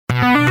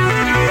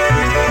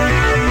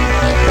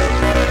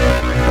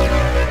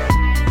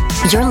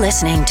You're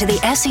listening to the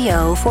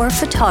SEO for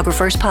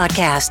Photographers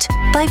podcast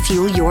by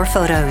Fuel Your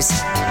Photos.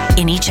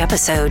 In each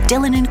episode,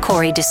 Dylan and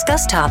Corey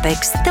discuss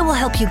topics that will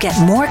help you get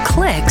more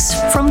clicks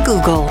from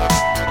Google.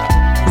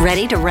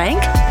 Ready to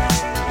rank?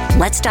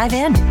 Let's dive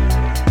in.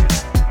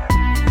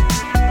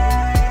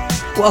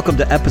 Welcome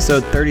to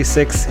episode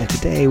 36, and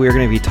today we are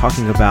going to be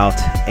talking about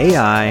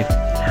AI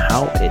and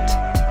how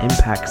it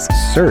impacts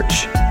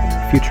search,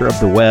 the future of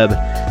the web.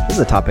 This is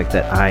a topic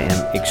that I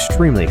am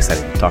extremely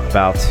excited to talk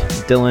about.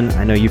 Dylan,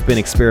 I know you've been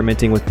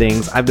experimenting with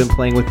things. I've been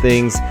playing with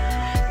things.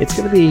 It's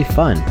going to be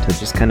fun to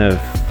just kind of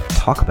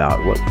talk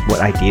about what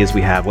ideas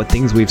we have, what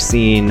things we've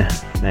seen,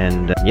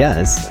 and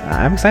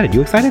I'm excited.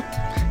 You excited?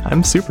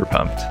 I'm super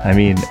pumped. I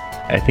mean,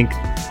 I think,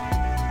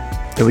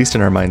 at least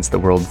in our minds, the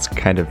world's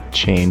kind of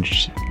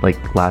changed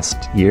like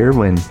last year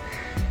when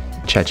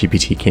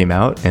ChatGPT came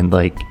out, and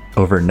like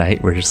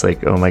overnight we're just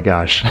like, oh my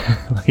gosh,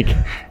 like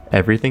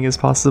everything is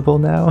possible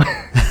now.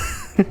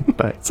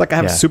 But it's like I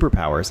have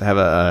superpowers. I have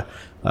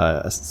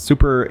a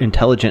super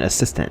intelligent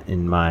assistant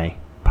in my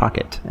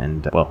pocket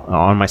and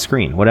on my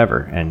screen,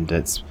 whatever, and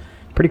it's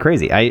pretty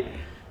crazy.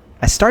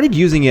 I started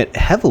using it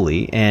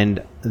heavily,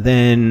 and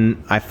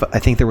then I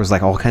think there was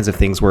like all kinds of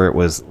things where it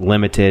was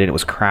limited and it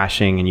was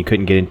crashing and you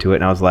couldn't get into it,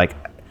 and I was like,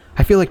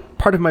 I feel like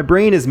part of my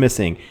brain is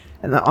missing.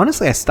 And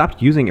honestly, I stopped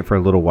using it for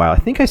a little while. I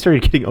think I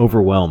started getting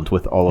overwhelmed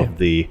with all of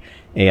the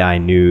AI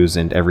news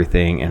and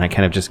everything, and I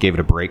kind of just gave it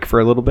a break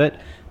for a little bit.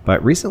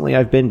 But recently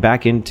I've been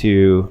back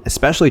into,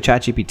 especially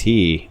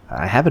ChatGPT.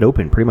 I have it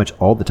open pretty much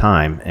all the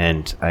time,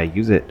 and I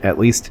use it at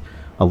least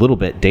a little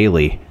bit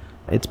daily.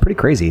 It's pretty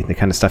crazy, the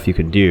kind of stuff you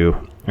can do.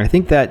 I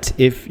think that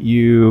if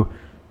you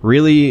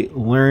really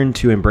learn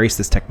to embrace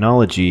this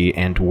technology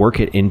and work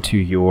it into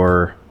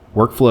your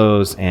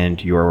workflows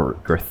and your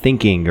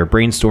thinking, your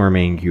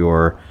brainstorming,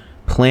 your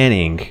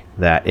planning,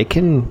 that it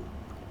can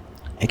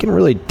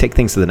really take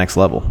things to the next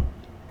level.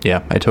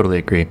 Yeah, I totally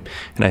agree.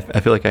 And I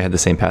feel like I had the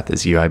same path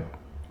as you.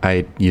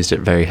 I used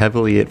it very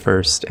heavily at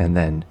first, and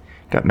then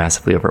got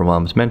massively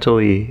overwhelmed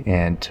mentally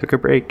and took a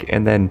break,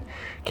 and then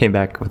came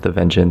back with a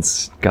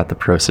vengeance, got the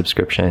pro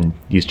subscription,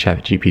 used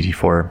ChatGPT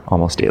 4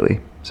 almost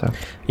daily. So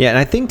yeah, and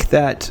I think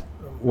that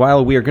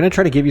while we are going to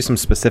try to give you some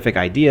specific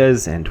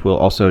ideas, and we'll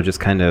also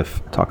just kind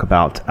of talk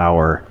about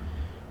our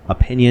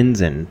opinions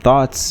and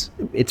thoughts,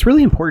 it's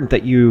really important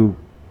that you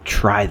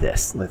try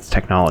this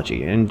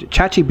technology. And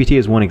ChatGPT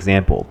is one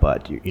example,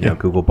 but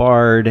Google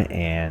Bard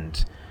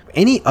and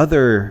any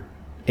other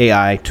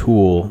AI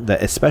tool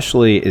that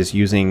especially is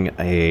using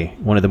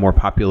one of the more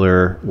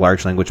popular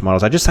large language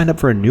models. I just signed up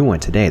for a new one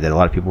today that a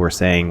lot of people were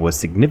saying was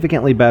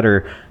significantly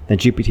better than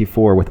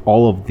GPT-4 with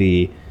all of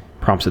the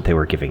prompts that they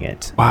were giving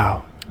it.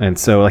 Wow. And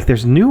so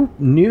there's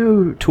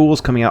new tools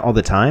coming out all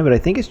the time, but I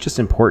think it's just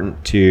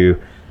important to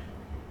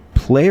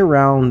play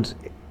around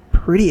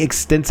pretty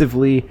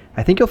extensively.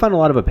 I think you'll find a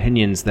lot of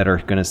opinions that are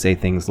going to say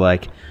things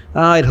like,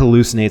 it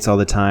hallucinates all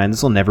the time.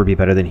 This will never be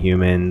better than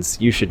humans.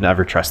 You should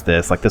never trust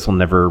this. Like, this will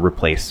never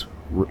replace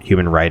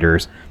human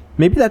writers.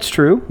 Maybe that's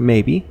true.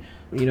 Maybe.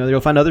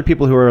 You'll find other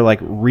people who are like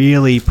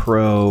really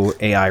pro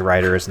AI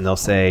writers, and they'll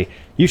say,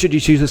 you should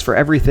just use this for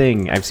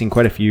everything. I've seen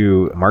quite a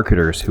few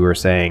marketers who are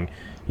saying,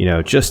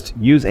 just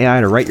use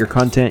AI to write your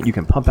content. You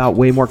can pump out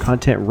way more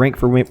content, rank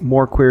for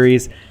more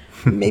queries.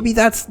 Maybe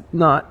that's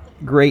not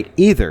great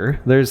either.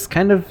 There's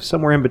kind of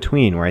somewhere in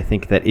between where I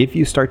think that if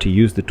you start to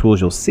use the tools,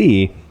 you'll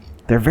see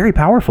they're very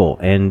powerful,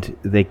 and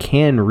they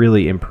can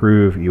really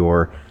improve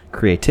your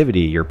creativity,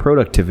 your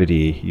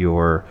productivity,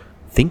 your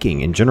thinking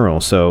in general.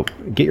 So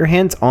get your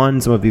hands on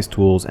some of these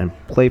tools and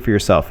play for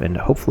yourself, and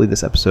hopefully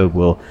this episode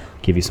will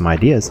give you some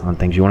ideas on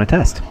things you want to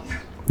test.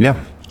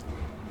 Yeah.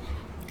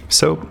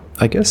 So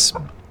I guess, do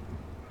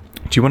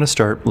you want to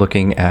start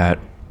looking at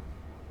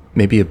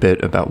maybe a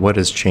bit about what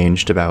has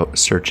changed about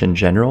search in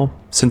general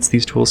since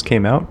these tools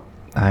came out,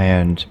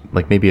 and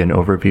like maybe an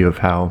overview of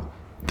how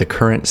the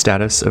current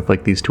status of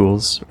like these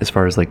tools, as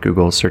far as like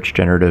Google Search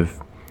Generative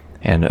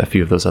and a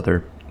few of those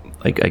other,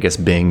 like I guess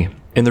Bing.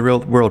 In the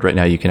real world right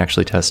now, you can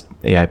actually test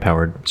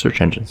AI-powered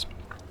search engines.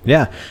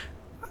 Yeah.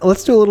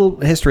 Let's do a little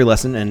history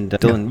lesson, and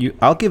Dylan,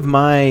 I'll give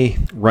my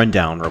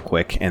rundown real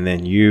quick, and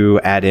then you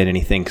add in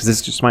anything, because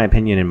this is just my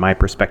opinion and my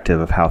perspective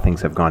of how things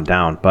have gone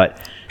down. But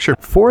sure.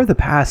 For the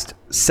past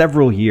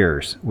several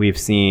years, we've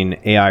seen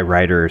AI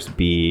writers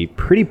be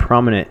pretty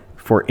prominent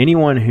for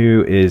anyone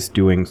who is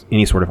doing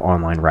any sort of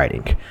online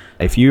writing.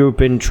 If you've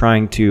been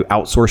trying to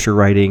outsource your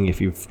writing,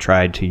 if you've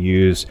tried to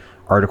use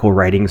article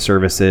writing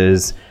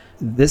services,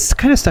 this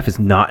kind of stuff is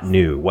not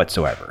new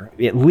whatsoever.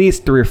 At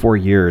least 3 or 4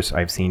 years,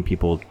 I've seen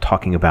people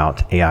talking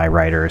about AI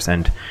writers,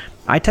 and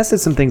I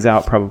tested some things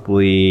out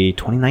probably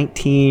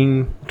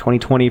 2019,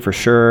 2020 for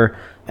sure.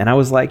 And I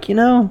was like,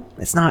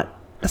 that's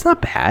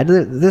not bad.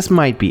 This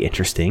might be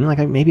interesting. Like,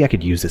 maybe I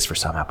could use this for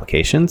some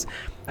applications.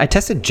 I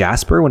tested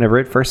Jasper whenever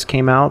it first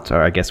came out,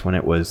 or I guess when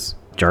it was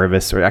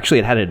Jarvis, or actually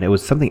it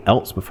was something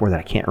else before that.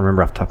 I can't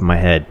remember off the top of my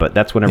head, but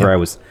that's whenever I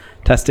was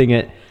testing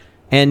it.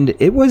 And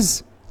it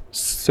was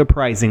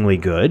surprisingly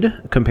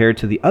good compared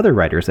to the other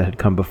writers that had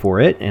come before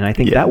it. And I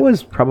think that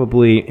was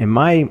probably, in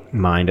my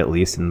mind at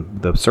least, in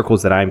the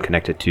circles that I'm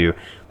connected to,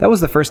 that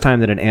was the first time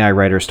that an AI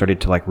writer started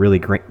to like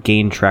really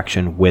gain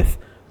traction with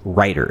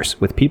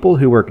writers, with people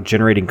who were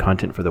generating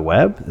content for the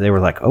web. They were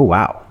like, oh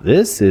wow,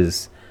 this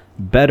is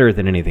better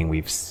than anything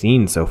we've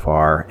seen so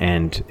far.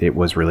 And it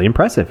was really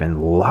impressive. And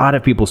a lot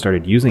of people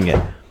started using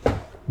it.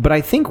 But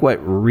I think what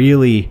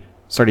really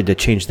started to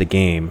change the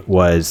game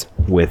was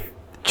with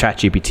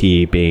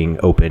ChatGPT being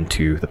open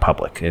to the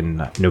public.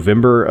 In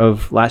November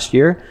of last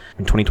year,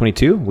 in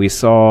 2022, we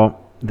saw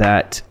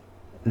that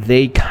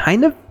they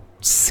kind of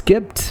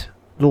skipped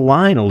the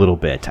line a little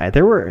bit.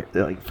 There were,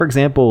 like, for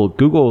example,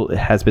 Google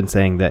has been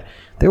saying that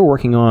they were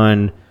working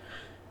on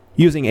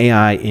using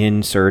AI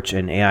in search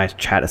and AI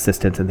chat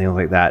assistants and things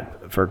like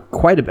that for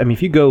quite a bit. I mean,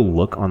 if you go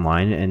look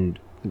online and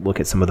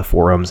look at some of the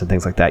forums and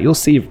things like that, you'll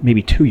see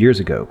maybe 2 years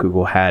ago,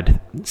 Google had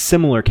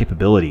similar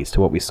capabilities to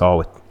what we saw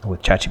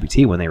with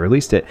ChatGPT when they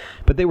released it,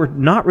 but they were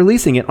not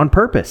releasing it on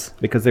purpose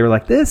because they were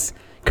like, this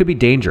could be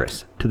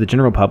dangerous to the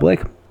general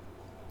public.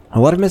 A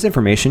lot of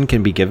misinformation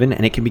can be given,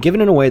 and it can be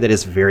given in a way that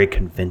is very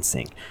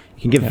convincing.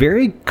 You can give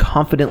very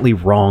confidently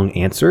wrong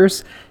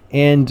answers,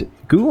 and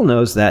Google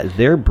knows that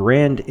their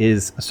brand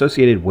is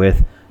associated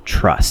with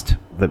trust.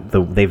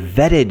 They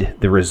vetted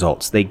the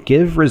results. They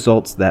give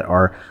results that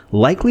are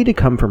likely to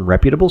come from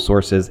reputable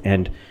sources.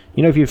 And,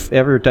 you know, if you've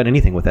ever done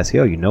anything with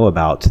SEO, you know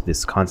about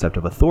this concept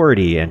of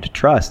authority and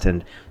trust.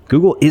 And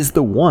Google is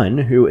the one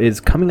who is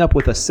coming up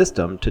with a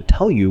system to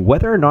tell you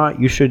whether or not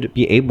you should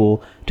be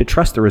able to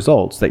trust the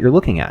results that you're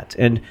looking at.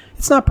 And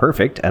it's not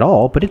perfect at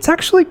all, but it's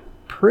actually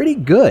pretty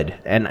good.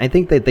 And I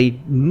think that they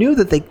knew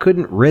that they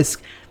couldn't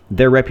risk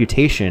their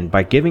reputation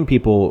by giving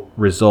people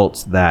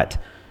results that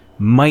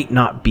might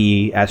not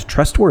be as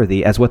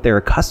trustworthy as what they're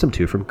accustomed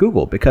to from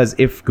Google. Because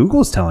if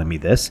Google's telling me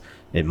this,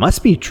 it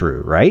must be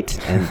true, right?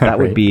 And that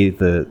would be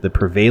the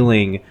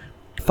prevailing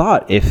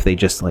thought if they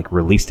just like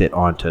released it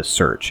onto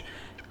search.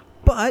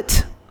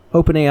 But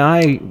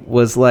OpenAI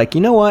was like,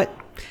 you know what?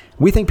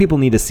 We think people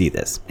need to see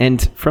this.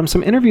 And from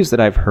some interviews that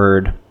I've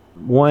heard,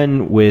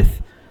 one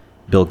with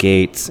Bill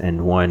Gates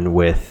and one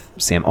with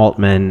Sam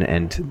Altman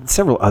and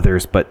several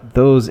others, but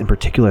those in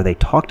particular, they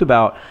talked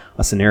about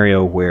a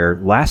scenario where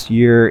last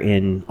year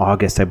in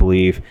August, I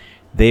believe,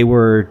 they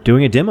were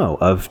doing a demo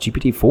of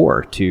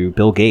GPT-4 to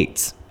Bill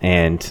Gates.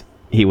 And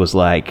he was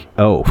like,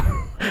 oh,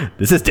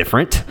 this is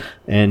different.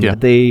 And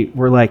they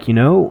were like, you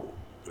know,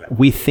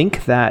 we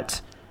think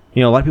that,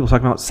 you know, a lot of people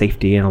talking about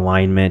safety and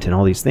alignment and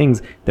all these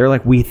things. They're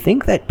like, we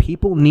think that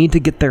people need to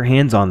get their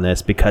hands on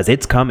this because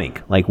it's coming.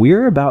 Like,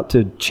 we're about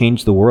to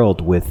change the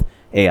world with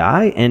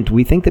AI, and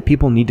we think that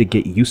people need to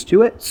get used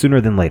to it sooner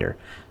than later.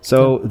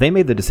 So they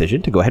made the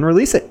decision to go ahead and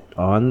release it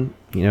on,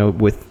 you know,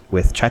 with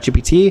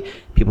ChatGPT.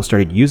 People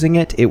started using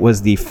it. It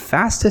was the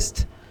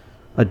fastest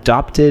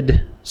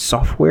adopted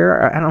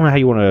software. I don't know how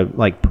you want to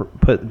like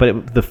put,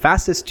 but the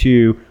fastest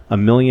to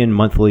 1 million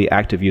monthly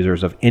active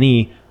users of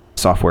any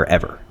software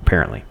ever,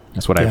 apparently.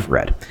 That's what I've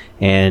read.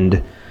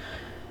 And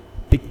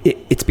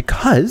it's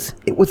because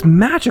it was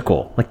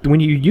magical. Like, when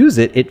you use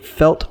it, it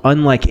felt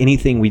unlike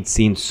anything we'd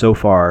seen so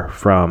far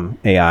from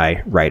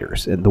AI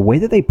writers. And the way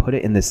that they put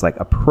it in this like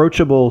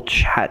approachable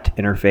chat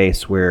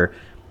interface where,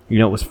 you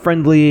know, it was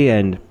friendly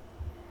and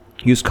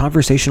used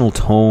conversational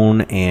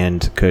tone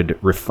and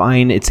could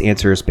refine its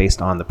answers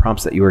based on the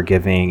prompts that you were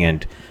giving,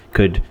 and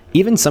could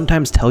even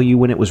sometimes tell you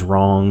when it was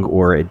wrong,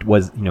 or it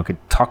was, you know, could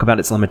talk about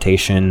its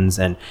limitations.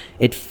 And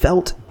it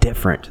felt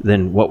different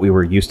than what we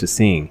were used to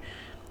seeing.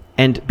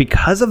 And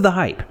because of the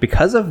hype,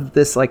 because of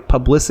this like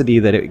publicity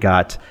that it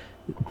got,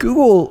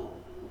 Google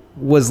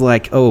was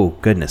like, oh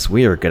goodness,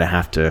 we are going to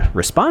have to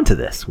respond to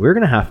this.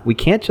 We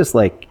can't just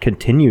like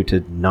continue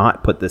to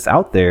not put this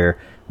out there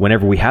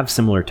whenever we have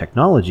similar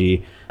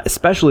technology,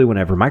 especially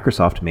whenever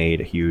Microsoft made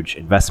a huge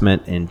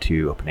investment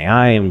into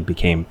OpenAI and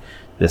became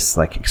this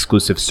like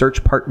exclusive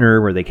search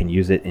partner where they can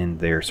use it in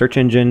their search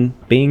engine,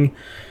 Bing.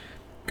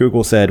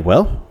 Google said,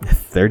 well,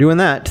 if they're doing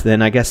that,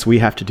 then I guess we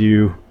have to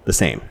do the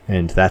same.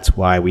 And that's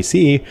why we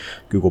see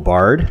Google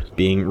Bard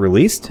being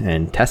released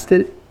and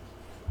tested,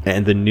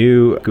 and the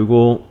new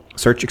Google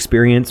search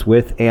experience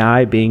with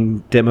AI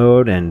being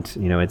demoed, and,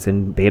 you know, it's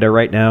in beta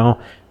right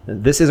now.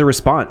 This is a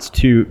response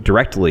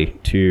directly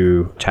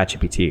to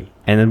ChatGPT.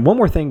 And then one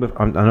more thing, but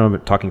I know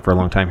I'm talking for a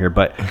long time here,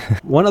 but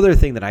one other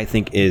thing that I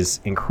think is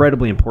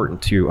incredibly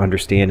important to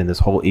understand in this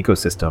whole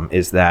ecosystem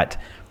is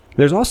that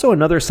there's also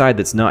another side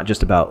that's not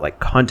just about like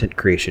content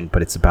creation,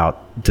 but it's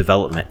about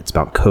development. It's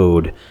about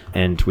code.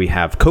 And we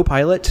have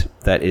Co-Pilot,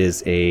 that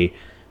is a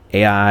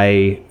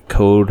AI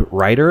code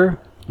writer.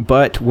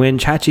 But when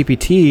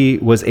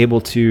ChatGPT was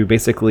able to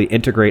basically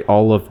integrate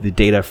all of the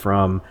data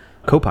from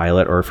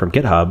Co-Pilot or from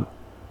GitHub,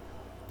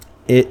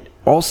 it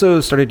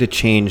also started to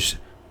change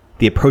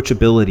the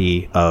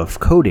approachability of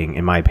coding,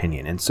 in my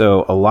opinion. And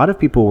so a lot of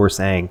people were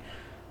saying,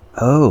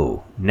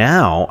 oh,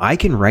 now I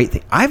can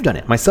write I've done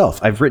it myself.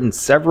 I've written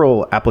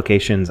several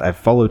applications. I've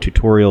followed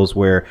tutorials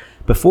where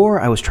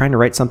before I was trying to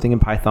write something in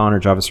Python or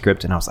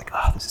JavaScript and I was like,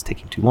 oh, this is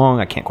taking too long.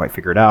 I can't quite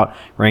figure it out.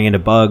 Running into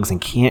bugs and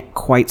can't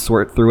quite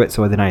sort through it.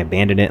 So then I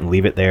abandon it and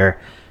leave it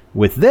there.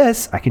 With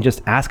this, I can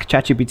just ask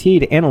ChatGPT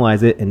to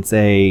analyze it and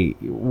say,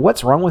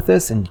 what's wrong with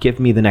this? And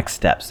give me the next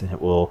steps. And it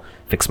will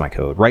fix my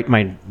code, write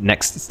my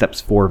next steps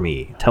for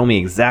me, tell me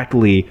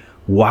exactly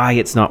why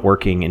it's not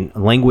working in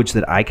language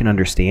that I can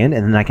understand.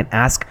 And then I can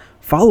ask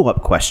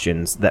follow-up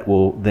questions that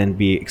will then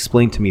be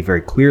explained to me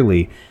very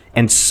clearly.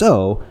 And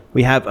so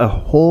we have a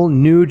whole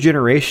new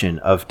generation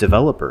of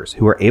developers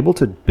who are able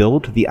to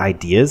build the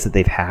ideas that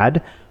they've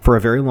had for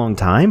a very long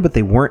time, but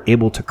they weren't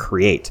able to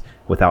create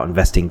without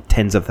investing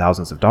tens of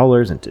thousands of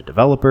dollars into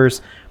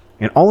developers.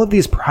 And all of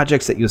these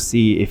projects that you'll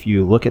see, if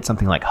you look at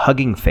something like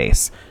Hugging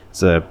Face,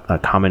 it's a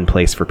common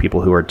place for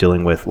people who are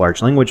dealing with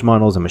large language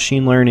models and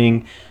machine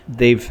learning.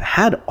 They've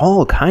had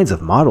all kinds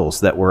of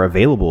models that were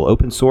available,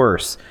 open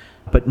source.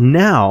 But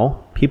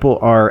now people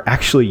are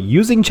actually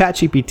using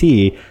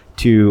ChatGPT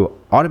to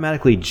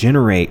automatically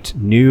generate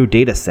new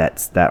data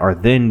sets that are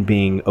then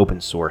being open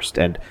sourced.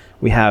 And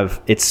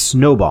it's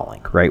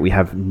snowballing, right? We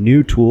have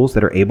new tools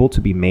that are able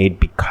to be made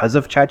because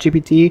of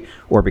ChatGPT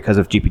or because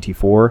of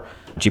GPT-4,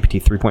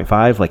 GPT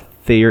 3.5. Like,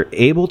 they are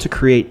able to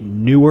create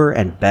newer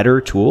and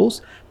better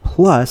tools.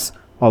 Plus,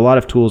 a lot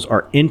of tools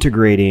are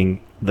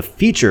integrating the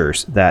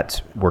features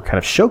that were kind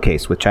of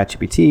showcased with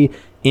ChatGPT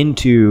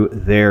into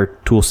their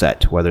tool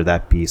set, whether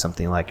that be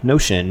something like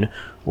Notion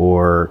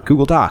or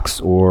Google Docs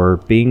or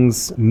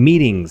Bing's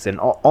Meetings and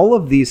all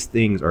of these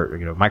things, or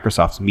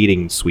Microsoft's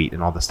Meeting Suite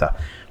and all this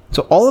stuff.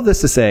 So all of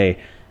this to say,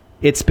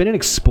 it's been an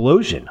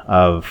explosion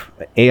of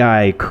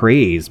AI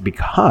craze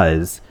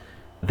because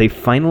they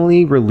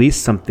finally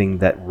released something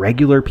that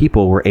regular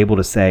people were able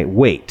to say,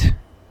 wait,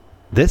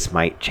 this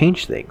might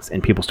change things.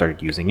 And people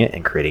started using it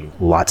and creating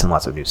lots and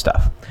lots of new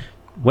stuff.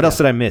 What else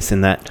did I miss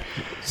in that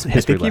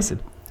history lesson?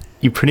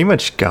 You pretty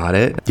much got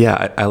it.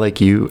 Yeah, I like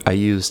you.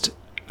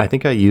 I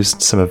think I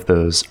used some of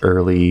those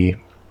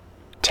early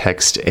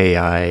text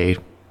AI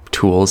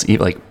tools,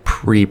 even like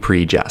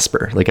pre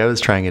Jasper. Like, I was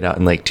trying it out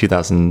in like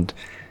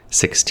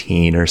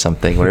 2016 or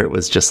something, where it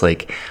was just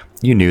like,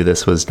 you knew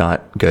this was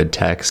not good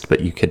text,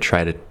 but you could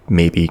try to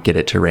maybe get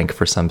it to rank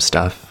for some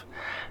stuff.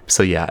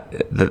 So yeah,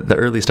 the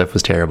early stuff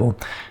was terrible.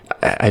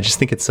 I just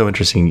think it's so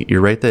interesting. You're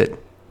right that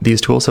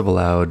these tools have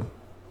allowed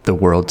the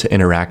world to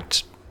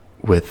interact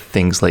with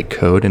things like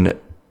code and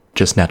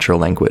just natural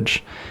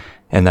language.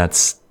 And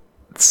that's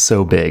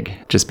so big.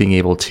 Just being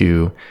able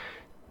to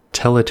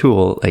tell a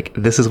tool, like,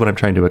 this is what I'm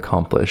trying to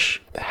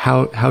accomplish.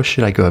 How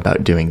should I go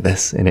about doing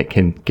this? And it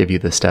can give you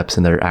the steps,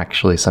 and they're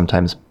actually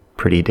sometimes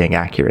pretty dang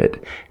accurate.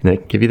 And then it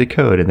can give you the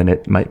code, and then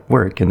it might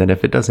work. And then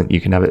if it doesn't,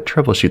 you can have it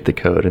troubleshoot the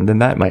code, and then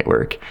that might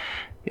work.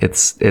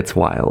 It's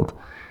wild.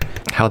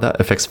 How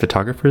that affects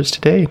photographers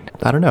today,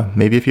 I don't know.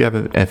 Maybe if you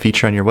have a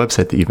feature on your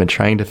website that you've been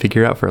trying to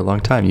figure out for a long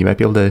time, you might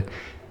be able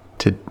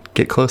to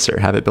get closer,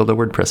 have it build a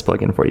WordPress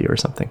plugin for you or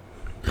something.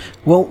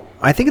 Well,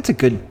 I think it's a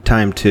good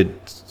time to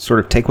sort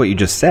of take what you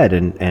just said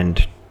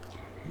and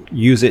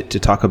use it to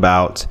talk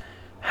about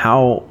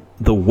how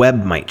the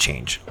web might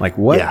change. Like,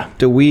 what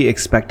do we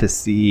expect to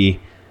see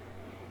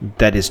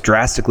that is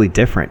drastically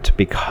different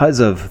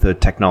because of the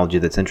technology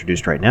that's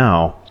introduced right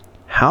now?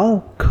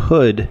 How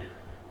could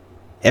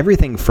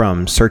everything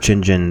from search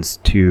engines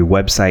to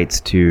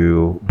websites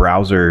to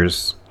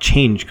browsers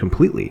change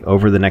completely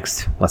over the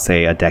next, let's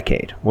say, a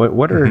decade?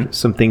 What are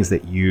some things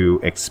that you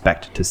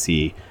expect to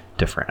see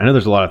different? I know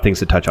there's a lot of things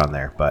to touch on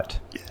there, but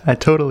yeah,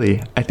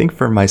 totally. I think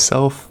for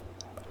myself,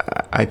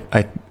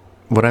 I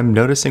what I'm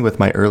noticing with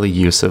my early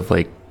use of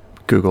like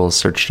Google's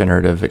search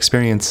generative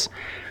experience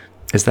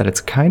is that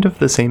it's kind of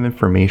the same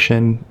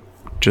information,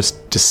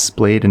 just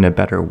displayed in a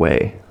better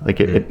way. Like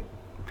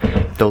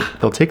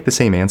they'll take the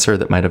same answer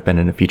that might have been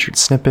in a featured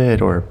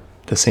snippet or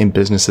the same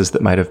businesses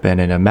that might have been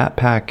in a map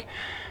pack,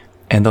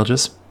 and they'll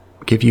just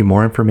give you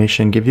more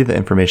information, give you the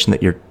information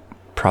that you're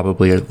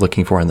probably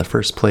looking for in the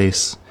first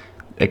place,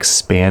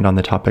 expand on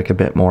the topic a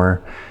bit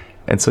more.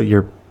 And so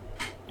you're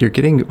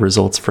getting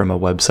results from a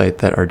website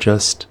that are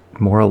just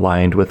more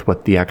aligned with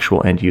what the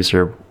actual end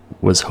user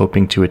was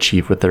hoping to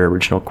achieve with their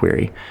original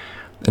query.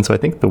 And so I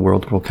think the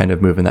world will kind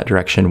of move in that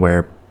direction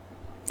where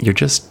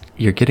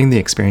you're getting the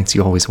experience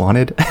you always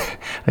wanted,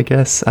 I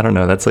guess. I don't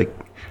know. That's like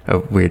a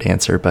weird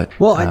answer, but...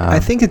 Well, I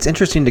think it's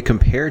interesting to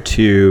compare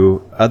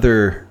to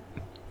other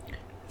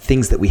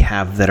things that we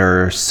have that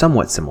are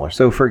somewhat similar.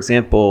 So, for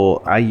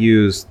example, I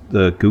use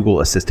the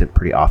Google Assistant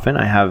pretty often.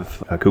 I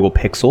have a Google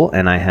Pixel,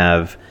 and I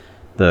have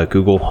the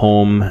Google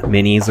Home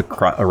Minis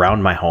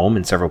around my home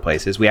in several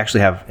places. We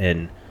actually have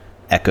an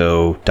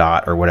Echo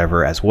Dot or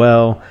whatever as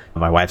well.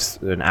 My wife's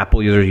an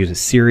Apple user, uses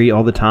Siri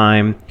all the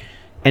time.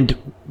 And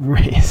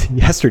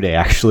yesterday,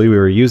 actually, we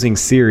were using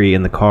Siri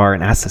in the car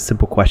and asked a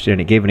simple question,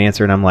 and it gave an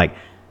answer. And I'm like,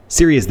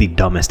 Siri is the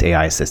dumbest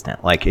AI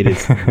assistant. Like, it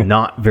is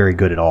not very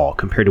good at all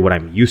compared to what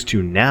I'm used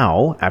to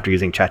now after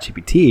using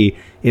ChatGPT.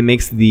 It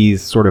makes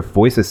these sort of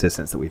voice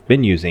assistants that we've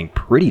been using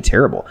pretty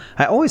terrible.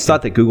 I always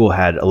thought that Google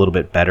had a little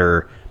bit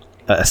better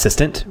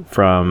assistant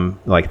from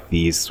like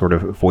these sort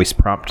of voice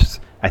prompts.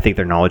 I think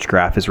their knowledge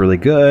graph is really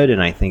good,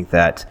 and I think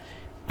that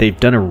they've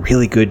done a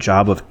really good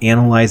job of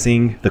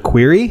analyzing the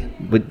query.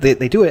 But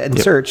they do it in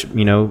search, I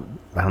don't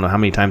know how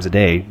many times a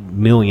day,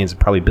 millions,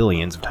 probably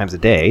billions of times a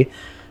day.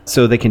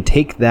 So they can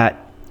take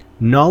that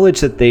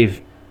knowledge that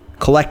they've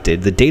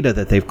collected, the data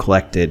that they've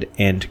collected,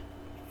 and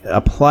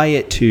apply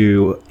it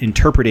to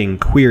interpreting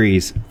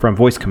queries from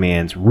voice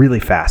commands really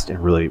fast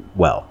and really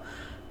well.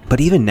 But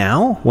even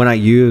now, when I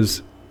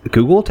use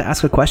Google to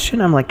ask a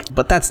question, I'm like,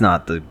 but that's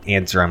not the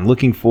answer I'm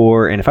looking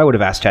for. And if I would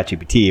have asked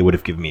ChatGPT, it would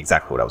have given me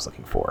exactly what I was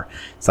looking for.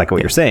 It's like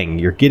what you're saying.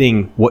 You're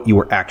getting what you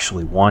were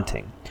actually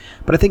wanting.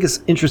 But I think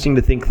it's interesting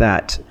to think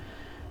that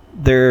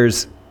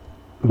there's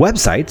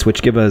websites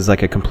which give us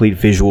like a complete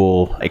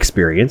visual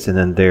experience, and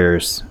then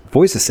there's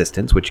voice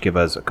assistants which give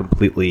us a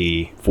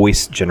completely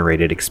voice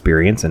generated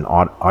experience and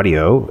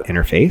audio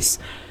interface.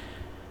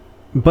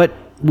 But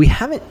we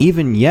haven't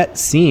even yet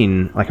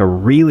seen like a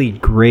really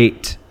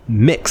great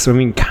mix. I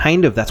mean,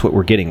 kind of that's what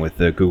we're getting with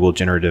the Google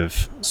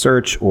generative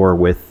search or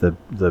with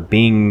the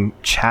Bing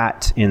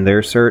chat in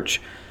their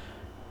search.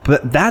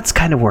 But that's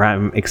kind of where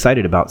I'm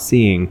excited about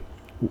seeing,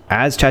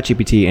 as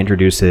ChatGPT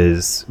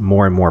introduces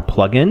more and more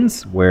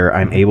plugins where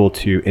I'm able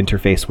to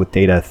interface with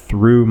data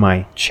through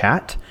my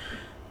chat,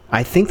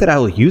 I think that I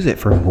will use it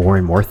for more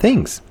and more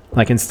things.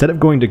 Like, instead of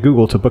going to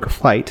Google to book a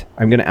flight,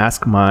 I'm going to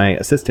ask my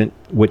assistant,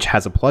 which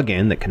has a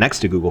plugin that connects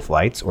to Google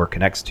Flights or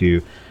connects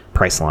to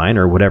Priceline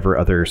or whatever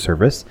other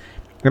service.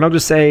 And I'll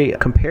just say,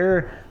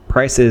 compare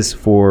prices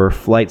for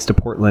flights to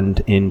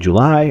Portland in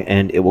July,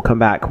 and it will come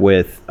back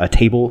with a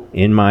table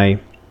in my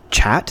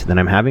chat that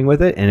I'm having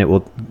with it, and it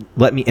will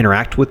let me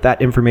interact with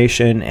that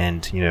information,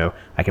 and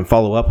I can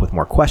follow up with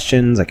more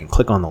questions. I can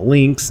click on the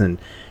links, and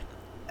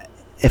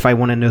if I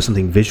want to know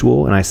something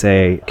visual and I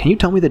say, can you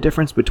tell me the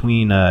difference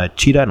between a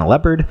cheetah and a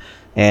leopard,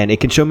 and it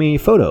can show me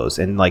photos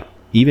and like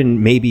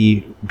even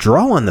maybe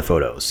draw on the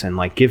photos and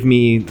like give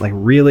me like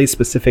really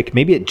specific,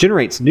 maybe it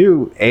generates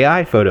new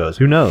AI photos,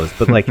 who knows,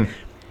 but like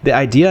the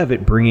idea of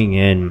it bringing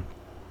in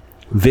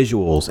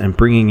visuals and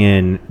bringing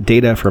in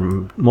data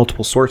from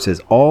multiple sources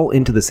all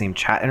into the same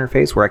chat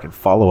interface where I can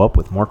follow up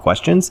with more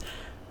questions.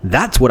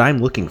 That's what I'm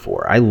looking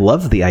for. I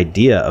love the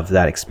idea of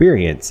that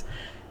experience.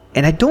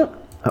 And I don't,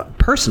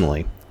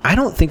 personally, I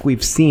don't think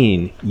we've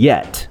seen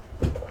yet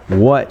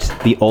what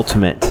the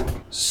ultimate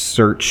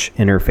search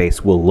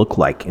interface will look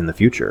like in the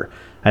future.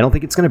 I don't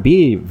think it's going to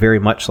be very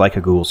much like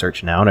a Google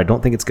search now, and I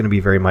don't think it's going to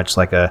be very much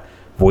like a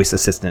voice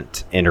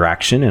assistant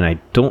interaction, and I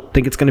don't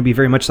think it's going to be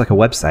very much like a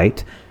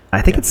website.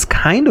 I think it's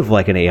kind of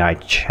like an AI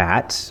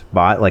chat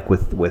bot, like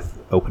with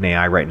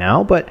OpenAI right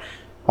now, but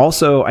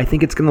also I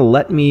think it's going to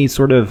let me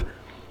sort of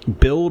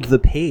build the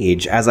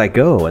page as I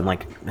go and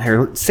like,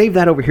 here, save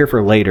that over here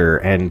for later,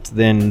 and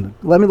then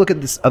let me look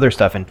at this other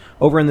stuff, and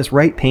over in this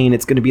right pane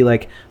it's going to be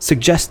like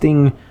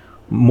suggesting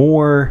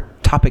more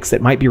topics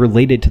that might be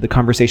related to the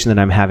conversation that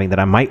I'm having that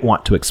I might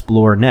want to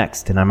explore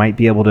next, and I might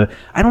be able to,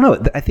 I don't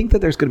know, I think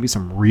that there's going to be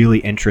some really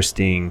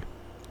interesting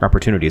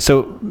opportunities.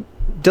 So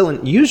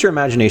Dylan, use your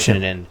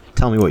imagination and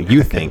tell me what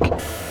you think.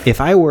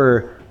 If I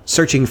were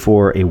searching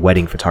for a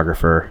wedding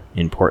photographer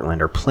in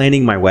Portland, or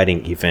planning my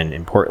wedding even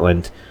in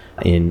Portland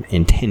in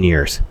 10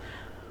 years,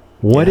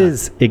 what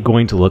is it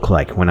going to look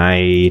like when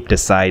I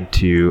decide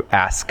to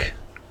ask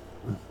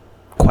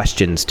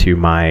questions to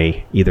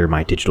either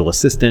my digital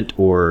assistant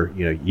or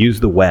use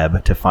the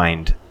web to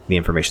find the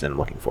information that I'm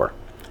looking for?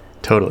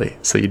 Totally.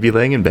 So you'd be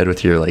laying in bed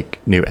with your like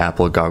new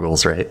Apple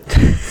goggles, right?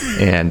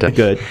 And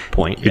good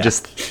point. You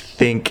just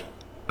think,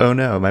 oh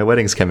no, my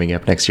wedding's coming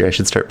up next year. I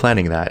should start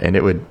planning that. And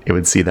it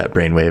would see that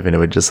brainwave, and it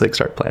would just like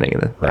start planning in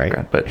the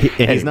background. But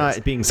he's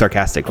not being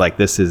sarcastic. Like,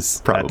 this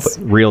is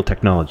probably real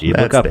technology.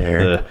 Look up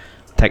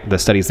the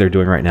studies they're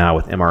doing right now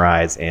with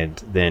MRIs, and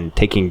then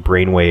taking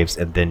brainwaves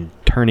and then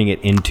turning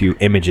it into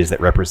images that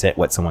represent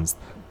what someone's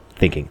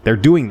thinking. They're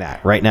doing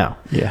that right now.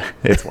 Yeah,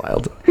 it's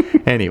wild.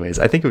 Anyways,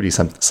 I think it would be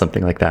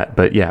something like that.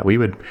 But yeah,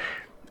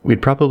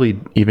 we'd probably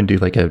even do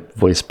like a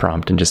voice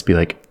prompt and just be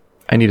like,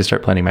 I need to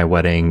start planning my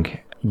wedding.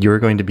 You're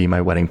going to be my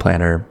wedding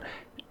planner.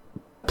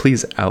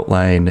 Please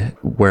outline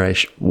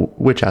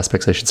which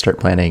aspects I should start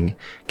planning.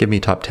 Give me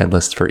top 10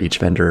 lists for each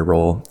vendor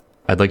role.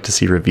 I'd like to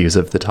see reviews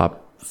of the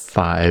top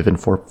 5 and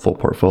 4 full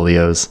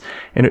portfolios,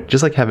 and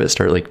just like have it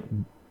start like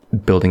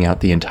building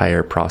out the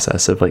entire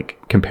process of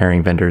like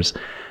comparing vendors.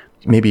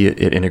 Maybe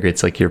it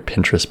integrates like your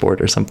Pinterest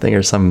board or something,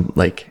 or something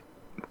like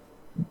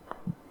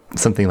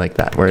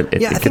that, where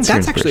it I think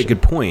that's actually a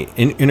good point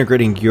in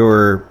integrating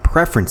your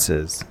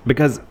preferences,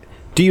 because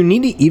do you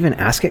need to even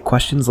ask it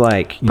questions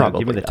like,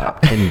 give me the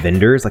top 10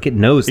 vendors? Like, it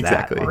knows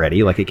that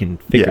already. Like, it can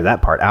figure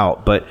that part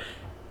out. But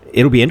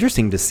it'll be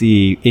interesting to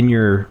see in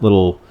your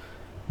little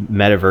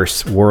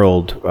metaverse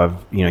world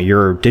of,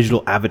 your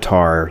digital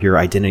avatar, your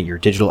identity, your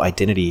digital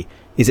identity,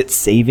 Is it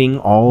saving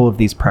all of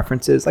these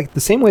preferences? Like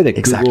the same way that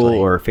Google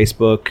or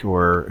Facebook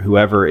or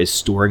whoever is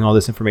storing all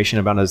this information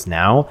about us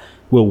now,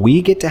 will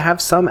we get to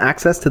have some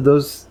access to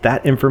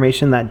that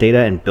information, that data,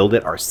 and build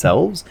it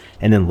ourselves,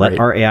 and then let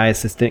our AI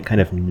assistant kind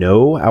of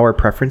know our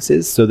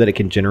preferences so that it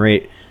can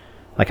generate,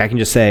 like I can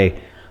just say,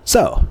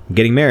 so I'm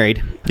getting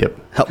married.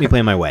 Yep. Help me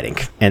plan my wedding.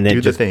 And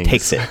then just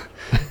takes it.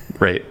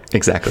 Right.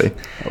 Exactly.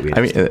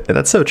 I mean,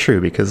 that's so true,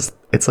 because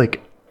it's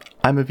like,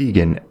 I'm a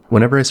vegan.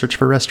 Whenever I search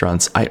for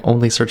restaurants, I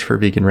only search for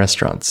vegan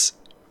restaurants.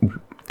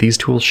 These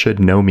tools should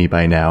know me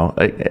by now.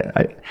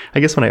 I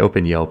guess when I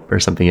open Yelp or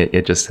something,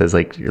 it just says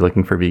like, you're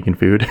looking for vegan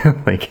food.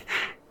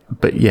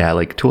 But yeah,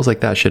 like tools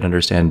like that should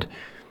understand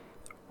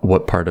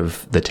what part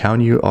of the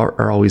town you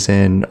are always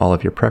in, all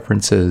of your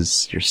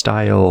preferences, your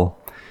style,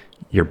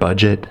 your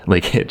budget.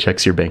 Like it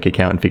checks your bank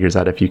account and figures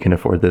out if you can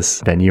afford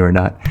this venue or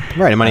not.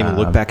 Right. It might even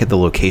look back at the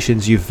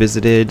locations you've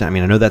visited. I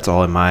mean, I know that's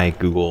all in my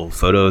Google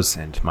Photos,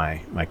 and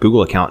my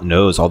Google account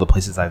knows all the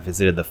places I've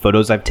visited, the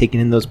photos I've taken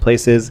in those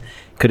places.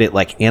 Could it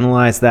like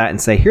analyze that and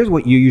say, here's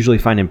what you usually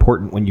find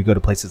important when you go to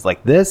places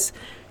like this?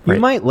 You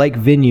might like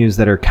venues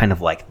that are kind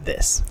of like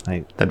this.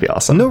 That'd be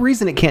awesome. No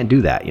reason it can't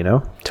do that, you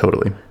know?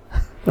 Totally.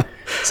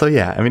 So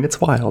yeah, I mean, it's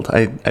wild.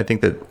 I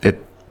think that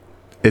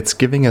it's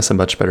giving us a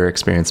much better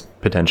experience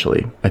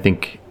potentially. I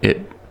think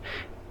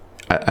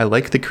I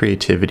like the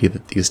creativity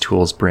that these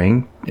tools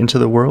bring into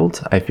the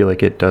world. I feel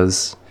like it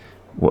does,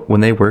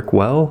 when they work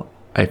well,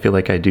 I feel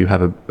like I do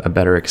have a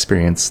better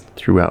experience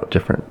throughout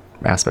different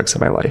aspects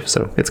of my life.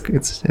 So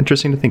it's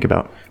interesting to think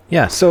about.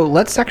 Yeah. So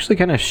let's actually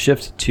kind of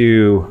shift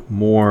to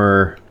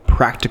more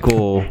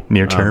practical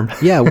near term.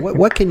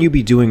 What can you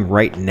be doing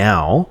right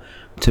now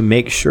to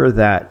make sure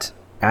that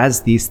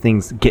as these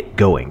things get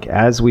going,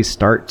 as we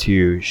start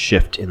to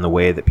shift in the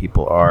way that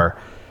people are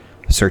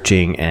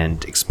searching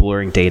and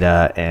exploring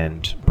data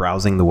and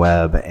browsing the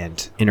web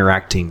and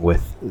interacting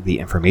with the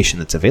information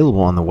that's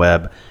available on the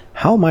web,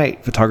 how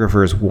might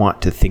photographers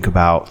want to think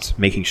about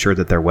making sure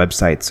that their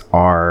websites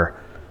are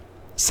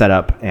set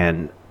up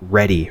and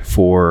ready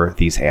for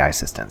these AI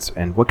assistants?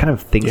 And what kind of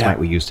things might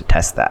we use to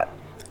test that?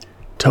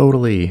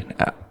 Totally.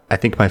 I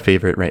think my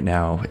favorite right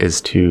now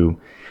is to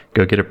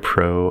go get a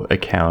pro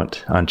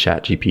account on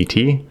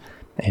ChatGPT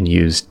and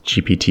use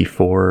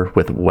GPT-4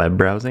 with web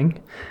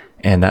browsing.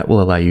 And that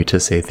will allow you to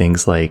say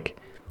things like,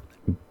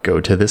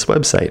 go to this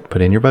website,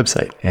 put in your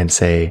website and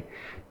say,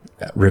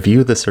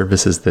 review the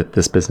services that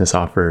this business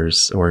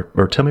offers, or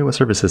tell me what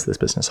services this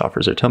business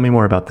offers, or tell me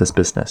more about this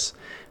business,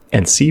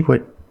 and see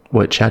what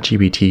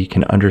ChatGPT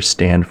can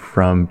understand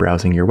from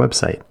browsing your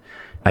website.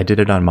 I did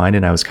it on mine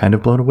and I was kind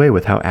of blown away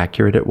with how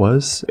accurate it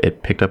was.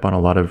 It picked up on a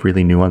lot of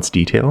really nuanced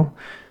detail.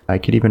 I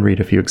could even read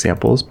a few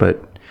examples,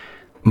 but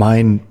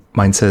mine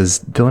says,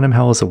 Dylan M.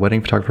 Howell is a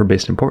wedding photographer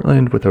based in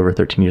Portland with over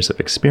 13 years of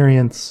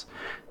experience.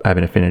 I have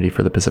an affinity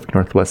for the Pacific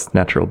Northwest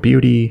natural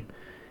beauty.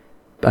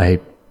 I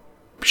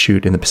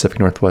shoot in the Pacific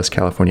Northwest,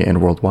 California,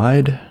 and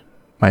worldwide.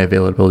 My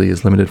availability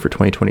is limited for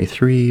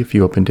 2023, a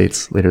few open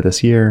dates later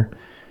this year.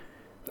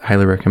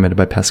 Highly recommended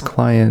by past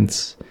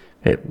clients.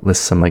 It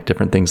lists some like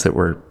different things that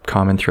were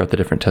common throughout the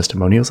different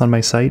testimonials on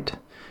my site.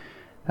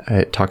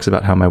 It talks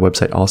about how my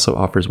website also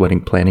offers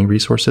wedding planning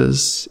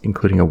resources,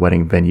 including a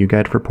wedding venue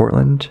guide for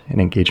Portland, an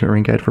engagement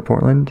ring guide for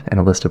Portland, and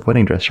a list of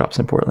wedding dress shops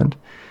in Portland,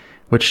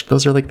 which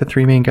those are like the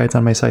 3 main guides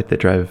on my site that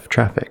drive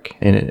traffic,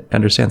 and it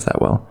understands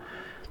that well.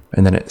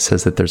 And then it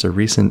says that there's a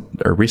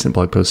recent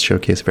blog post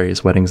showcase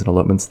various weddings and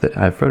elopements that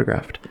I've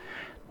photographed,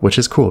 which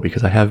is cool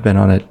because I have been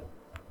on it.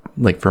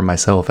 Like for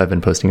myself, I've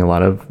been posting a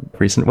lot of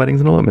recent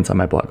weddings and elopements on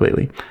my blog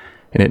lately,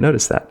 and it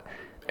noticed that.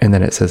 And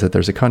then it says that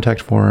there's a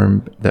contact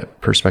form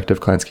that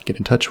prospective clients can get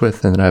in touch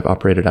with, and that I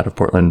operate out of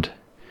Portland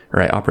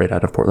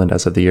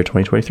as of the year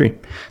 2023.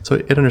 So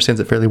it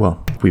understands it fairly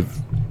well.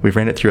 We've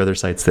ran it through other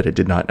sites that it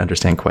did not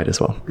understand quite as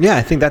well. Yeah,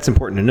 I think that's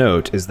important to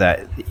note, is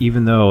that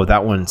even though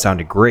that one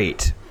sounded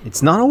great,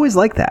 it's not always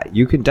like that.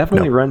 You can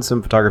definitely run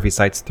some photography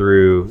sites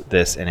through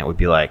this, and it would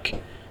be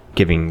like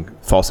giving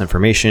false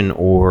information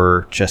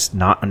or just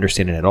not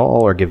understanding it at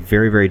all, or give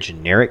very, very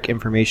generic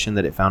information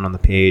that it found on the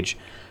page.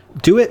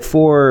 Do it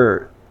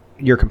for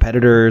your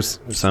competitors,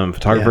 some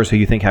photographers who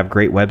you think have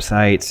great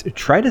websites.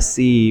 Try to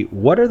see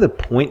what are the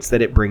points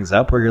that it brings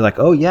up where you're like,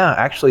 oh yeah,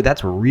 actually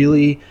that's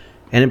really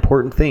an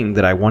important thing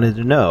that I wanted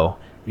to know.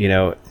 You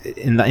know,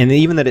 and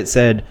even that it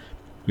said,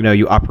 you know,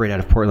 you operate out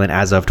of Portland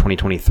as of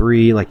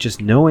 2023, like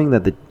just knowing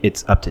that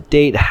it's up to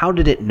date. How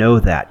did it know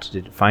that?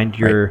 Did it find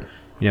your,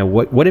 you know,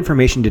 what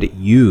information did it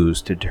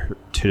use to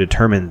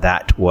determine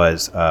that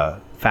was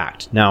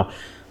fact? Now,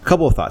 a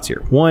couple of thoughts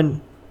here.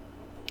 One,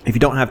 if you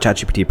don't have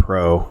ChatGPT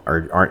Pro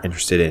or aren't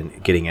interested in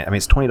getting it, I mean,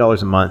 it's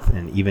 $20 a month,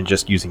 and even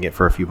just using it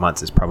for a few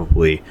months is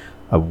probably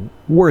a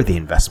worthy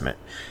investment.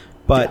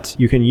 But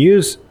you can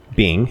use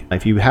Bing.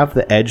 If you have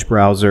the Edge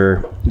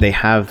browser, they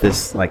have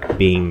this like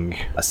Bing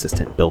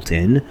assistant built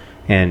in,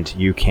 and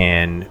you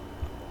can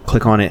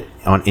click on it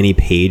on any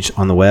page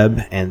on the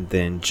web and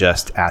then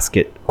just ask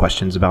it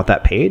questions about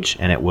that page,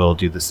 and it will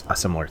do a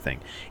similar thing.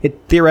 It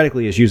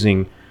theoretically is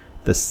using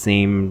the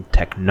same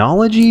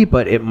technology,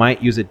 but it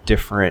might use a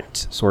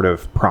different sort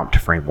of prompt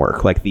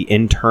framework, like the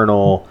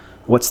internal,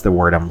 what's the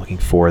word I'm looking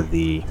for?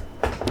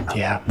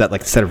 That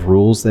like set of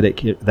rules that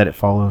it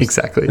follows.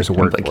 Exactly. There's a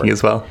word for it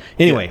as well.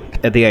 Anyway,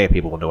 the AI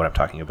people will know what I'm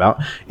talking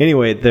about.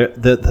 Anyway,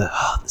 the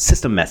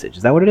system message,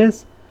 is that what it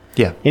is?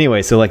 Yeah.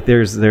 Anyway, so like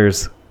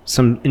there's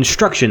some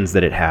instructions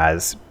that it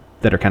has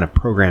that are kind of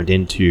programmed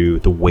into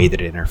the way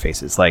that it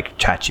interfaces. Like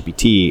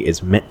ChatGPT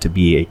is meant to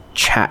be a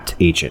chat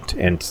agent,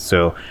 and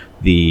so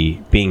the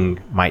Bing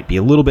might be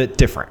a little bit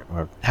different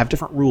or have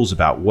different rules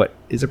about what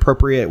is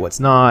appropriate, what's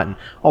not, and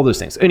all those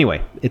things.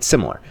 Anyway, it's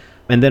similar.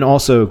 And then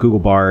also Google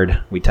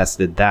Bard, we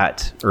tested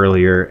that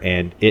earlier,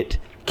 and it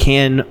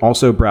can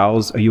also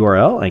browse a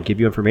URL and give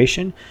you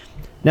information.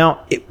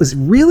 Now, it was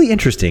really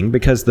interesting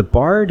because the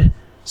Bard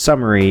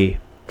summary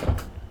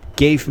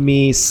gave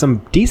me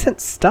some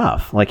decent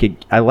stuff.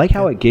 I like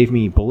how it gave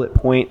me bullet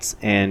points,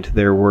 and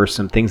there were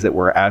some things that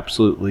were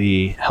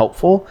absolutely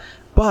helpful,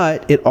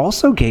 but it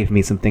also gave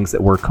me some things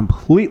that were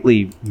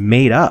completely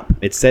made up.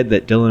 It said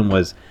that Dylan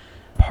was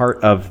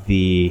part of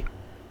the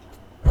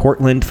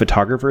Portland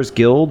Photographers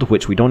Guild,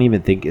 which we don't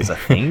even think is a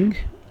thing,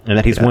 and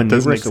that he's won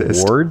numerous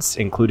awards,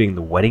 including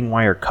the Wedding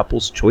Wire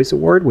Couples Choice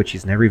Award, which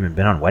he's never even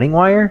been on Wedding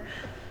Wire.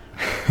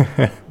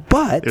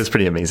 But it was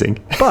pretty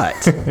amazing.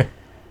 But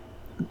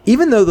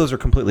even though those are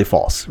completely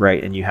false,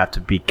 right, and you have to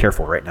be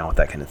careful right now with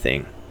that kind of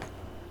thing,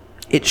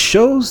 it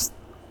shows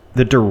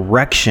the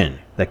direction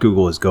that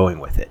Google is going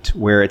with it,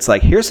 where it's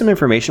like, here's some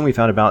information we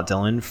found about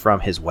Dylan from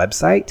his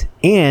website,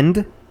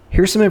 and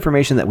here's some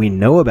information that we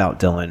know about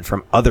Dylan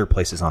from other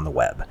places on the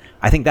web.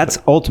 I think that's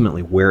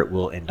ultimately where it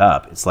will end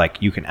up. It's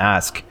like you can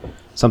ask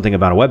something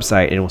about a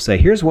website and it will say,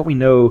 here's what we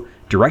know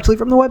directly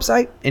from the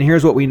website, and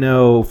here's what we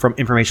know from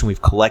information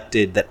we've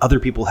collected that other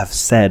people have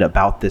said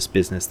about this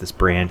business, this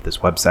brand, this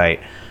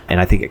website. And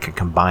I think it can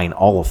combine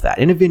all of that.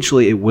 And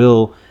eventually it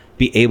will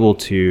be able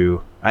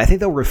to, I think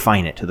they'll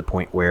refine it to the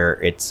point where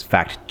it's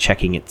fact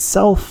checking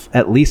itself,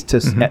 at least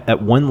to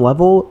at one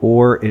level,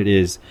 or it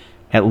is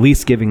at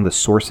least giving the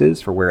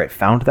sources for where it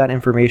found that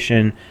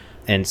information.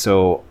 And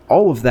so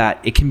all of that,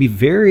 it can be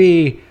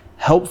very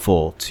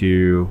helpful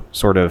to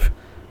sort of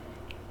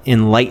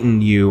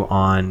enlighten you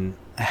on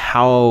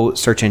how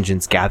search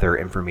engines gather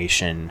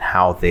information,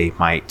 how they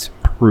might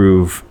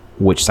prove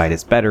which site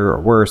is better or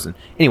worse. And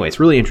anyway, it's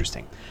really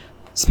interesting.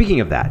 Speaking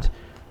of that,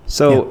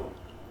 so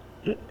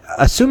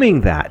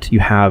assuming that you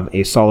have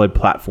a solid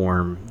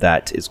platform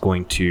that is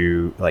going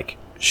to like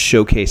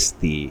showcase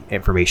the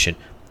information,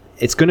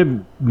 it's going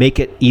to make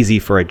it easy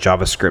for a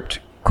JavaScript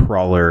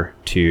crawler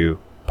to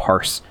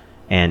parse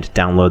and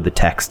download the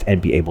text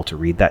and be able to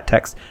read that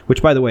text,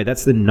 which, by the way,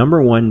 that's the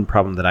number one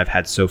problem that I've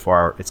had so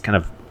far. It's kind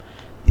of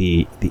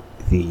the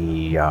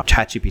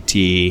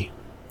ChatGPT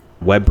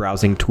web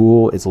browsing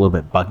tool is a little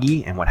bit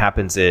buggy. And what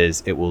happens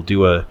is it will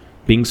do a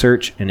Bing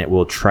search and it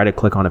will try to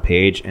click on a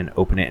page and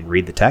open it and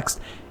read the text,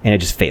 and it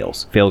just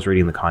fails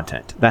reading the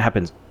content. That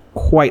happens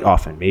quite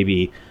often,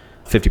 maybe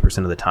 50%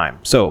 of the time.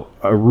 So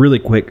a really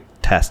quick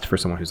test for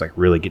someone who's like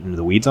really getting into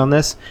the weeds on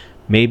this,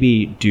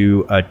 maybe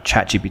do a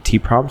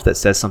ChatGPT prompt that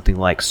says something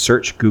like,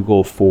 search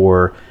Google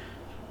for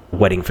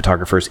wedding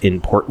photographers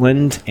in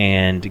Portland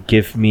and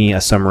give me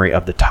a summary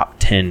of the top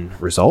 10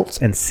 results,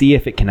 and see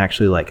if it can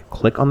actually like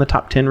click on the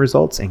top 10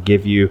 results and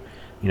give you,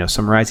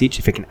 summarize each,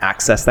 if it can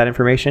access that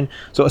information.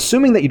 So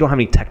assuming that you don't have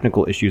any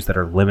technical issues that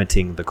are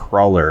limiting the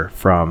crawler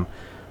from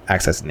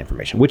accessing the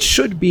information, which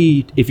should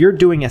be, if you're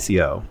doing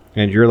SEO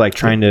and you're like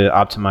trying to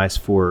optimize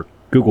for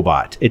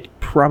Googlebot, it's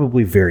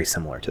probably very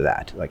similar to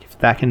that. Like if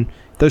that can,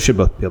 those should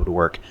both be able to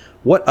work.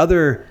 What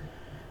other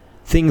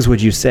things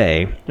would you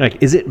say?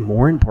 Like, is it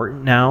more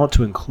important now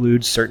to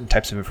include certain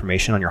types of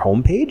information on your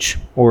homepage,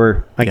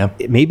 or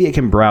like maybe it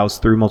can browse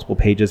through multiple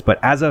pages, but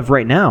as of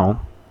right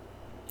now,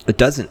 it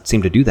doesn't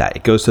seem to do that.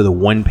 It goes to the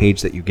one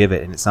page that you give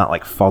it, and it's not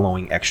like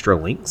following extra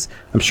links.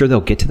 I'm sure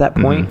they'll get to that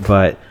point,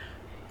 but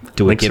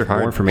do we give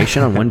more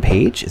information on one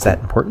page? Is that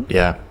important?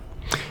 Yeah,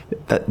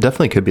 that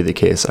definitely could be the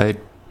case.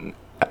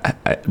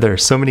 There are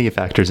so many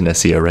factors in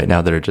SEO right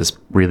now that are just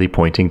really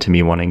pointing to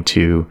me wanting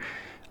to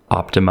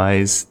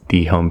optimize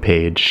the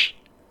homepage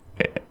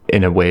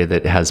in a way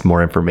that has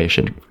more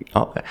information.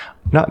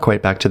 Not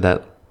quite back to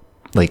that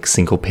like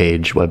single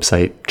page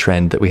website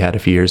trend that we had a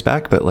few years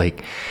back, but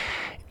like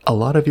a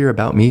lot of your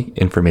About Me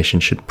information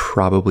should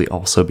probably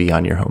also be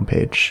on your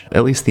homepage.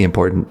 At least the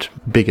important,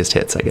 biggest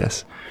hits, I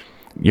guess.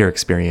 Your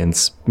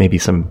experience, maybe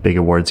some big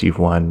awards you've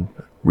won,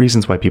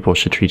 reasons why people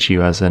should treat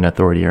you as an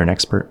authority or an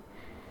expert.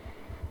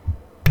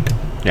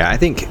 Yeah, I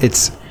think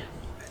it's,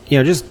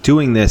 just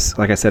doing this,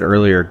 like I said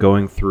earlier,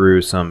 going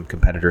through some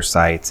competitor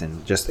sites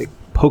and just like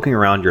poking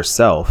around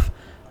yourself,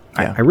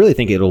 I really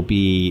think it'll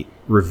be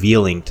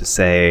revealing to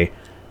say,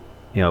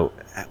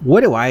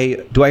 what do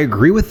I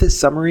agree with this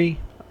summary?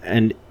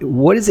 And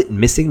what is it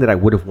missing that I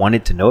would have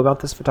wanted to know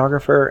about this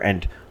photographer?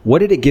 And what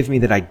did it give me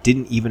that I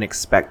didn't even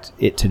expect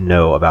it to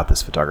know about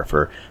this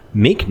photographer?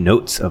 Make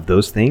notes of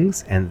those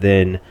things, and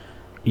then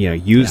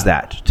use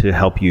that to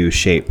help you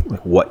shape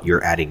like what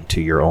you're adding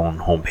to your own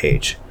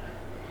homepage.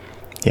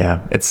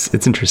 Yeah, it's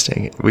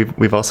interesting.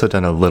 We've also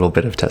done a little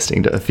bit of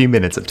testing, a few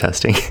minutes of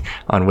testing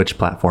on which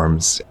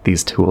platforms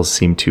these tools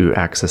seem to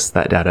access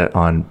that data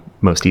on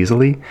most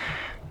easily.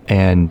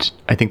 And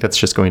I think that's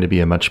just going to be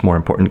a much more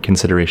important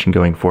consideration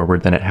going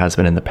forward than it has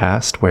been in the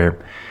past, where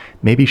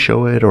maybe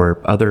Showit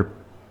or other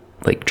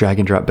like drag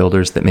and drop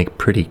builders that make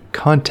pretty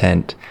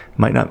content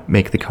might not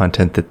make the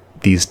content that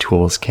these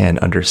tools can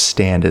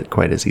understand it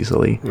quite as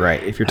easily.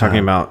 Right. If you're talking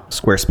about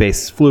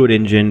Squarespace Fluid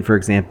Engine, for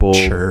example,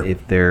 sure.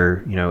 If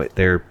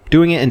they're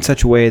doing it in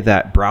such a way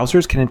that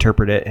browsers can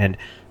interpret it, and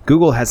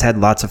Google has had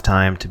lots of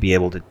time to be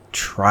able to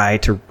try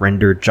to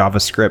render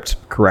JavaScript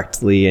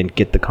correctly and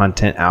get the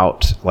content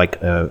out like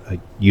a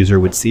user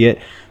would see it.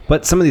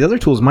 But some of these other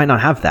tools might not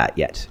have that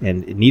yet.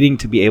 And needing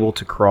to be able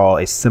to crawl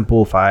a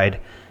simplified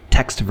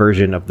text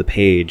version of the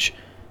page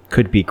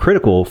could be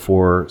critical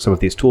for some of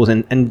these tools.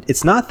 And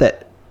it's not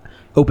that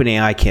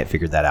OpenAI can't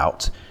figure that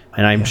out.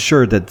 And I'm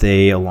sure that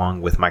they,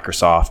 along with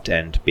Microsoft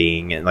and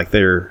Bing and like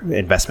their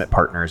investment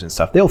partners and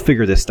stuff, they'll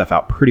figure this stuff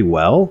out pretty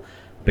well,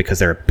 because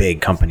they're a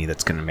big company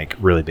that's going to make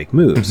really big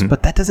moves. Mm-hmm.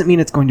 But that doesn't mean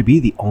it's going to be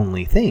the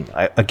only thing.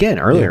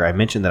 Earlier, I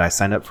mentioned that I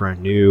signed up for a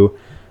new,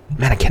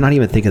 I cannot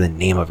even think of the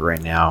name of it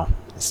right now.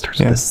 It starts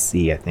with a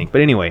C, I think. But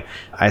anyway,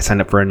 I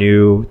signed up for a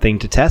new thing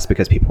to test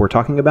because people were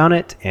talking about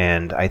it.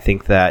 And I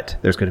think that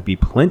there's going to be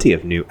plenty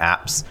of new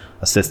apps,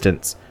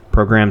 assistants,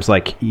 programs.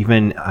 Like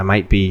even I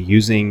might be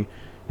using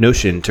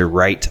Notion to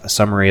write a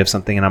summary of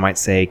something, and I might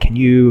say, can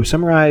you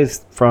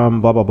summarize from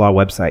blah, blah, blah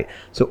website?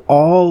 So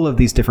all of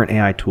these different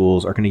AI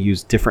tools are going to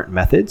use different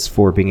methods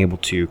for being able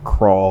to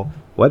crawl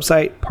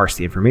website, parse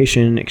the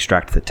information,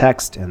 extract the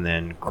text, and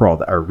then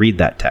crawl or read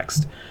that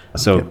text.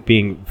 So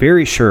being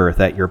very sure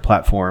that your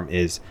platform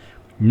is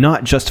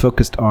not just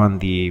focused on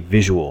the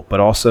visual,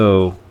 but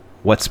also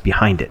what's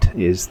behind it.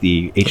 Is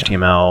the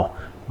HTML,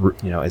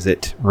 is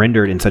it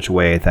rendered in such a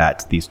way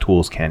that these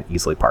tools can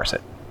easily parse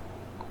it?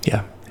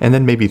 Yeah. And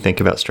then maybe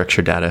think about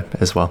structured data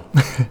as well.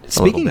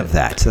 Speaking of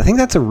that, I think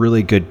that's a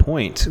really good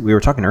point. We were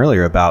talking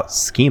earlier about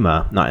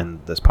schema, not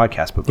in this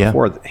podcast, but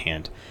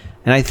beforehand.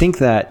 And I think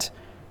that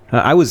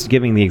I was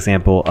giving the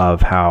example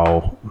of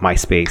how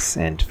MySpace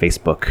and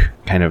Facebook,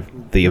 kind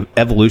of the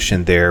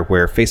evolution there,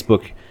 where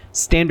Facebook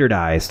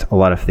standardized a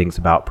lot of things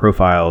about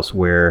profiles,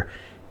 where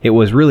it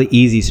was really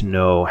easy to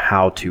know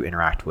how to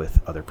interact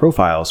with other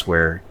profiles,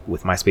 where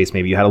with MySpace,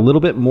 maybe you had a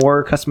little bit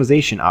more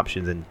customization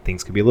options and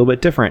things could be a little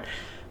bit different.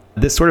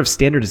 This sort of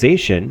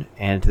standardization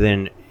and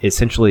then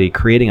essentially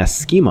creating a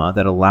schema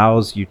that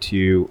allows you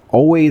to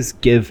always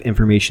give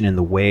information in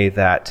the way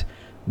that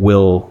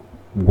will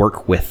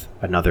work with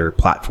another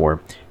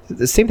platform.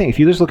 The same thing, if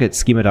you just look at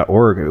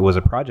schema.org, it was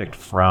a project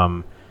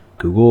from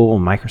Google,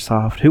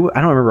 Microsoft,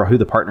 I don't remember who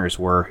the partners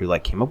were who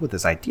like came up with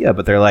this idea,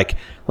 but they're like,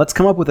 let's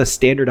come up with a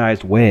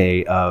standardized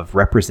way of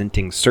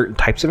representing certain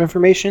types of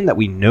information that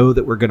we know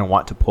that we're going to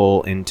want to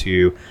pull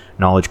into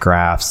knowledge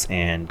graphs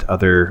and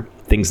other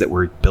things that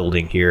we're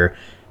building here.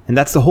 And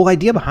that's the whole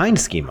idea behind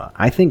schema.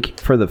 I think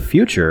for the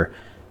future,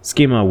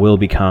 schema will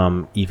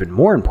become even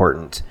more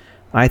important.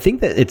 I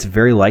think that it's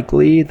very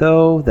likely,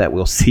 though, that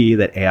we'll see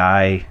that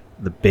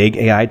the big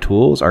AI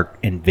tools are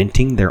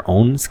inventing their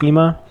own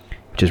schema,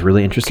 which is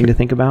really interesting to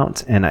think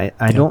about. And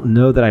I don't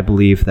know that I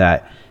believe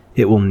that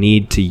it will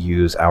need to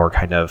use our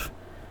kind of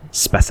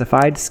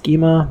specified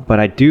schema, but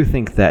I do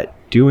think that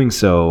doing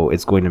so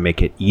is going to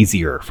make it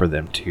easier for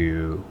them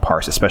to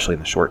parse, especially in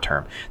the short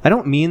term. I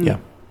don't mean,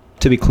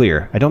 to be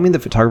clear, I don't mean that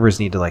photographers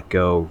need to like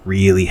go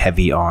really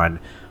heavy on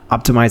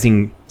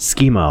optimizing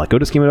schema. Like go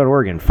to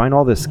schema.org and find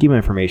all the schema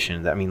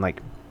information. I mean,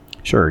 like,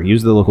 sure,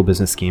 use the local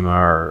business schema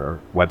or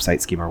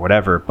website schema or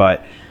whatever,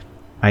 but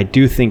I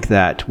do think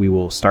that we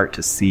will start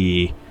to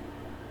see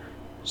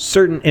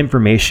certain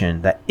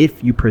information that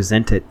if you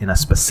present it in a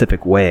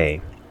specific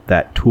way,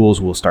 that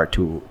tools will start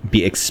to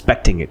be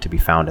expecting it to be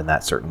found in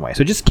that certain way.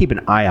 So just keep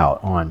an eye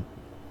out on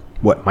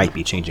what might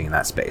be changing in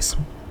that space.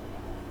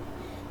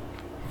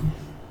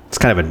 It's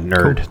kind of a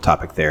nerd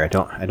topic there.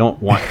 I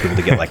don't want people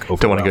to get like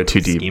overwhelmed. Don't want to go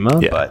too deep. Schema,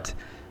 but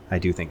I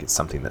do think it's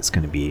something that's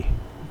going to be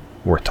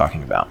worth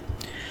talking about.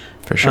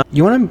 For sure.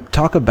 You want to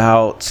talk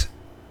about,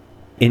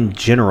 in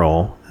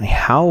general,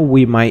 how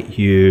we might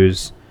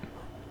use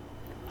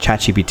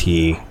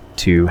ChatGPT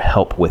to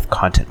help with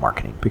content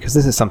marketing, because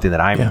this is something that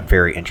I'm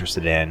very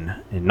interested in,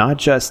 and not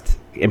just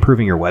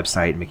improving your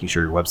website, making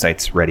sure your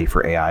website's ready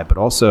for AI, but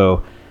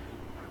also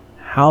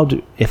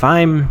if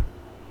I'm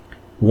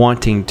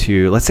wanting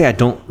to, let's say I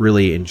don't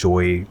really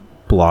enjoy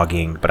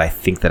blogging, but I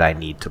think that I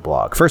need to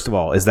blog. First of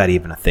all, is that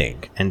even a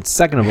thing? And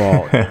second of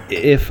all,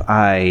 if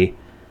I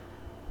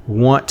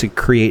want to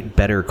create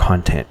better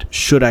content,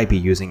 should I be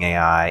using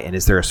AI? And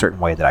is there a certain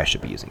way that I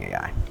should be using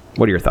AI?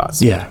 What are your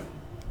thoughts? Yeah,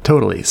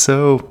 totally.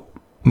 So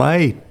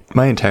my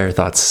entire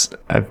thoughts,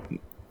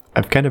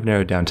 I've kind of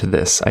narrowed down to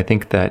this. I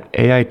think that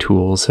AI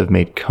tools have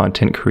made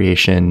content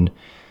creation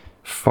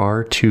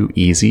far too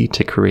easy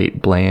to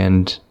create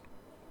bland,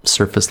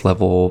 surface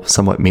level,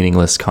 somewhat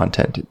meaningless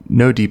content.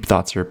 No deep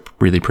thoughts are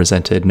really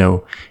presented,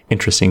 no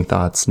interesting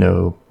thoughts,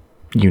 no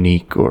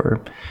unique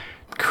or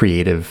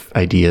creative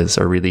ideas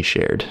are really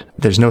shared.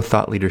 There's no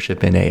thought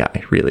leadership in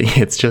AI, really.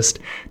 It's just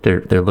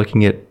they're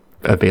looking at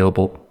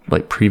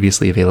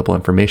previously available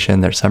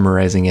information. They're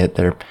summarizing it.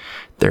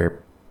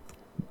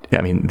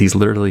 These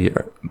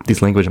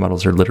language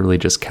models are literally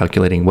just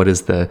calculating what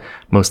is the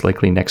most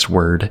likely next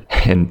word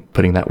and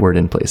putting that word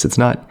in place. It's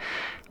not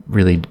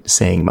really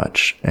saying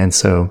much. And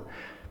so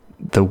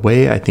the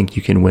way I think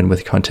you can win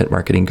with content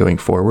marketing going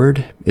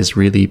forward is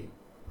really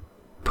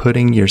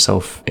putting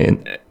yourself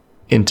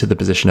into the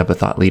position of a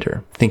thought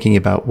leader, thinking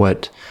about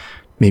what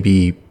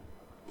maybe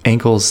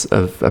angles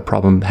of a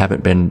problem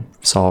haven't been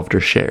solved or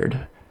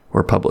shared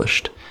or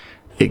published.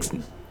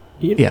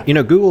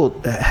 Google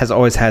has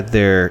always had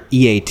their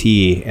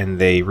EAT, and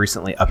they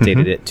recently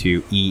updated it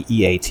to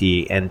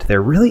EEAT, and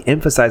they're really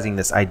emphasizing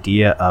this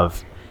idea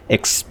of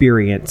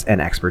experience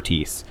and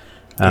expertise.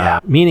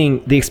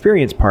 Meaning the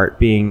experience part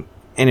being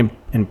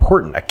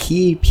a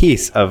key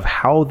piece of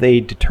how they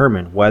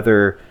determine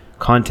whether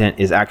content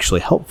is actually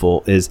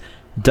helpful is,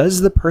 does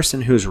the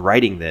person who's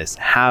writing this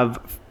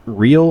have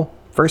real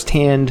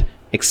firsthand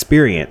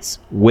experience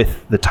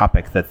with the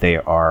topic that they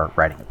are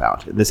writing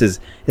about? This is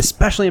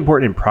especially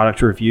important in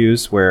product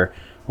reviews, where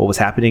what was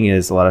happening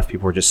is a lot of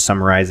people were just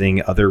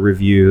summarizing other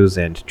reviews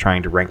and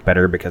trying to rank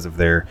better because of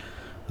their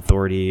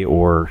authority,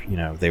 or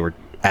they were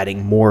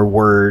adding more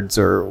words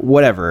or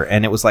whatever.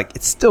 And it was like,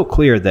 it's still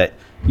clear that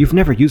you've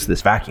never used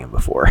this vacuum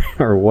before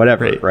or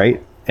whatever,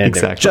 right? And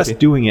exactly. They're just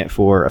doing it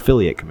for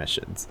affiliate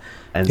commissions.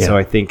 And so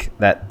I think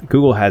that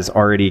Google has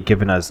already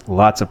given us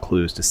lots of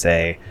clues to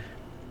say,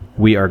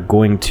 we are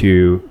going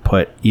to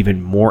put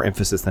even more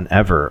emphasis than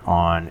ever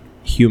on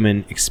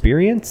human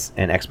experience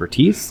and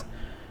expertise.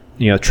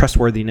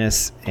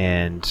 Trustworthiness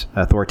and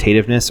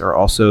authoritativeness are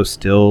also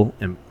still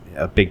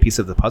a big piece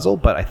of the puzzle.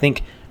 But I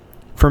think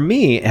for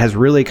me, it has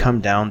really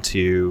come down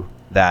to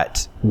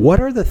that.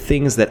 What are the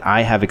things that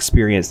I have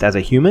experienced as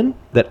a human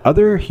that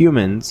other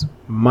humans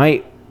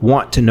might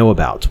want to know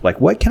about?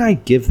 Like, what can I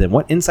give them?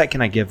 What insight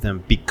can I give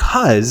them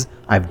because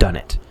I've done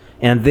it?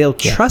 And they'll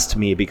trust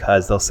me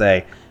because they'll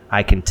say,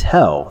 I can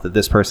tell that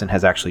this person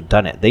has actually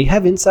done it. They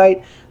have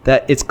insight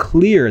that it's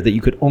clear that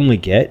you could only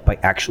get by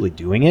actually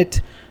doing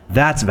it.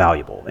 That's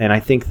valuable. And I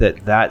think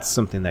that that's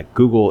something that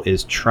Google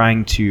is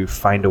trying to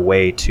find a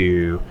way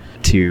to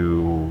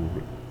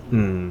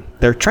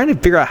they're trying to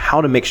figure out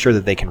how to make sure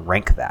that they can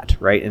rank that,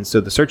 right? And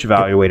so the search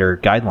evaluator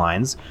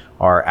guidelines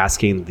are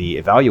asking the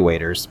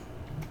evaluators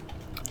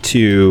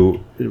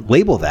to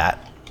label that,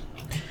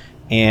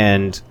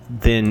 and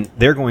then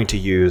they're going to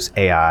use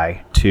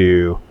AI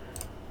to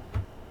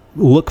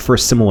look for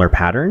similar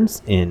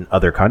patterns in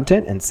other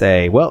content and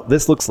say, well,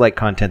 this looks like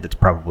content that's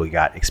probably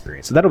got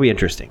experience. So that'll be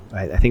interesting.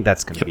 I think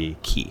that's going to be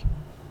key.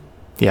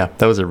 Yeah,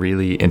 that was a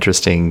really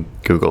interesting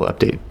Google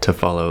update to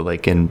follow,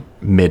 like in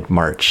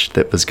mid-March,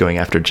 that was going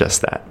after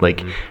just that,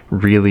 like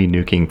really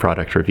nuking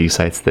product review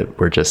sites that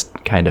were just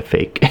kind of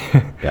fake.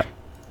 Yeah.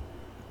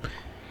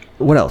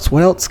 What else?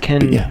 What else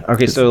can...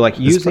 Okay, so like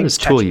using... As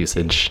far as tool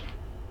usage.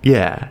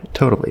 Yeah,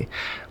 totally.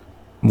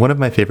 One of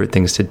my favorite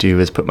things to do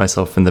is put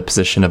myself in the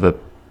position of a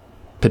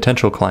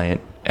potential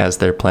client as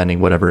they're planning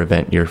whatever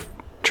event you're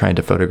trying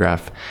to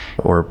photograph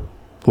or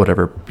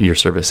whatever your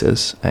service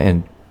is.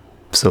 And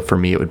so for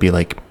me, it would be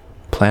like,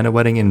 plan a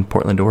wedding in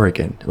Portland,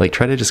 Oregon. Like,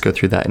 try to just go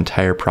through that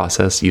entire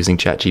process using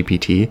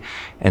ChatGPT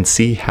and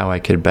see how I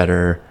could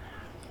better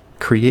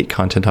create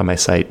content on my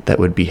site that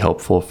would be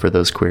helpful for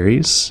those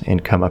queries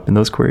and come up in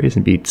those queries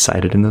and be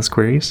cited in those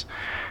queries.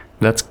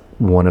 That's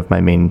one of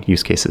my main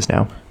use cases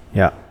now.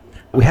 Yeah.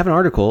 We have an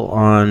article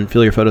on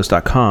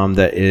feelyourphotos.com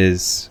that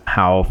is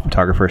how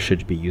photographers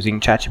should be using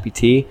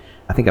ChatGPT.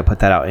 I think I put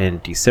that out in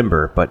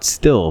December, but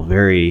still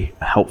very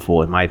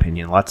helpful in my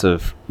opinion. Lots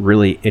of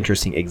really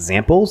interesting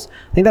examples.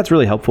 I think that's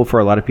really helpful for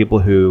a lot of people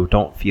who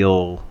don't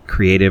feel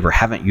creative or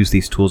haven't used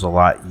these tools a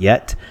lot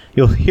yet.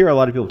 You'll hear a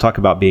lot of people talk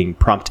about being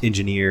prompt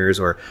engineers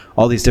or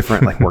all these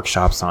different like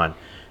workshops on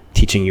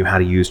teaching you how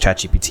to use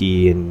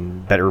ChatGPT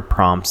and better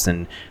prompts.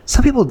 And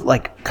some people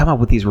like come up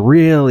with these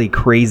really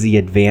crazy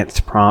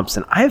advanced prompts.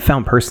 And I have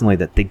found personally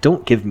that they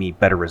don't give me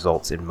better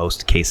results in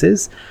most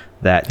cases,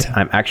 that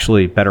I'm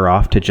actually better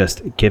off to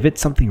just give it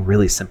something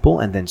really simple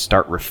and then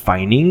start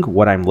refining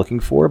what I'm looking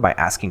for by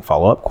asking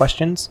follow-up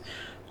questions.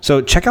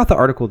 So check out the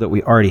article that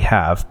we already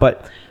have.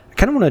 But I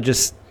kind of want to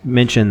just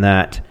mention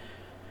that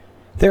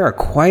there are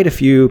quite a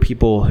few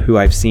people who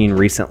I've seen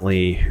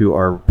recently who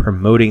are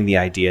promoting the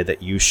idea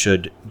that you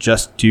should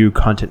just do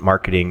content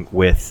marketing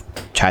with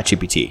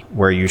ChatGPT,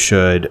 where you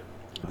should...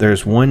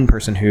 There's one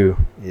person who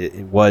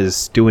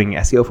was doing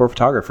SEO for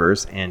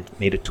photographers and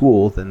made a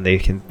tool. Then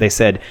they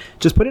said,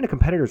 just put in a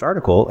competitor's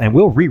article and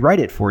we'll rewrite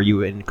it for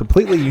you in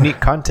completely unique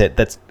content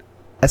that's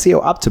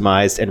SEO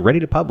optimized and ready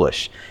to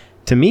publish.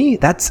 To me,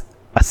 that's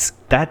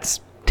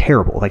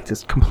terrible. Like,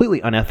 it's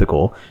completely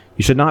unethical.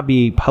 You should not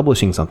be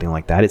publishing something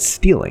like that. It's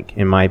stealing,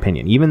 in my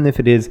opinion. Even if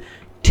it is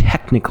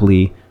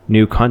technically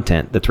new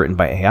content that's written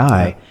by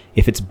AI,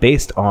 if it's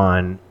based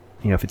on,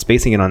 if it's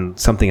basing it on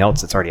something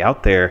else that's already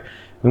out there,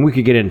 then we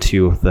could get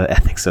into the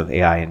ethics of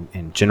AI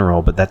in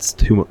general, but that's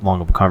too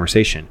long of a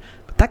conversation.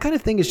 But that kind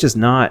of thing is just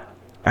not,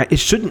 it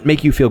shouldn't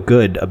make you feel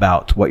good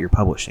about what you're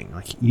publishing.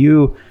 Like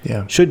you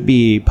should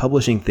be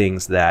publishing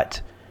things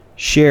that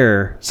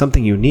share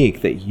something unique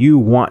that you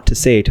want to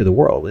say to the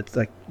world. It's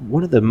like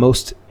one of the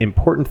most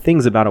important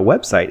things about a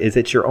website is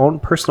it's your own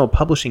personal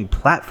publishing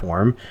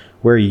platform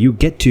where you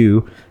get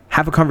to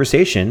have a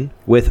conversation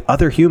with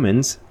other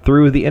humans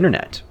through the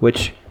internet,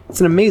 which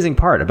it's an amazing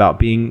part about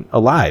being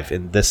alive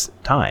in this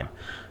time.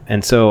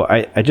 And so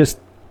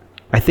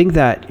I think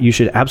that you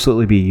should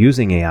absolutely be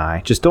using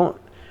AI. Just don't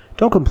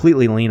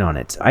completely lean on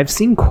it. I've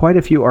seen quite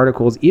a few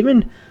articles,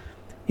 even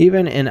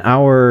in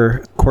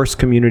our course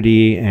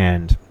community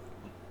and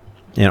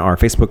in our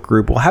Facebook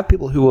group, we'll have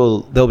people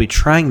they'll be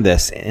trying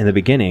this in the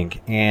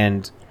beginning,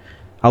 and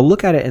I'll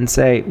look at it and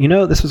say,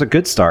 this was a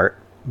good start,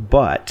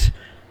 but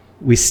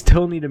we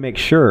still need to make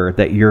sure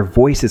that your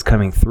voice is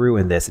coming through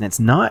in this. And it's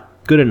not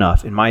good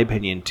enough, in my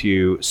opinion,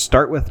 to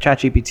start with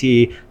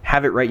ChatGPT,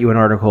 have it write you an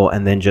article,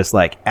 and then just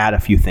like add a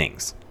few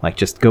things. Like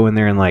just go in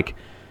there and like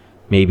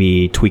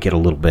maybe tweak it a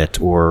little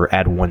bit or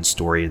add one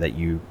story that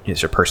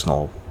it's your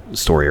personal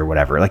story or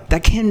whatever. Like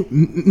that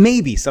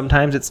maybe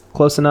sometimes it's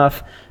close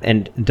enough.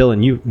 And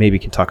Dylan, you maybe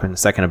can talk in a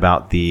second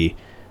about the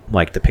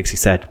Pixie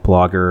Set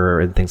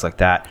blogger and things like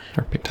that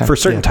for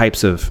certain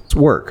types of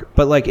work.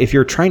 But like if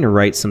you're trying to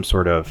write some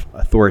sort of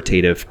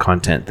authoritative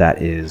content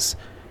that is,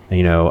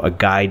 a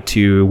guide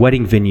to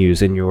wedding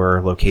venues in your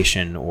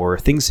location, or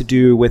things to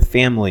do with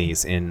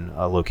families in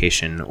a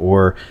location,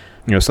 or,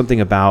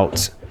 something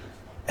about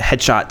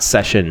headshot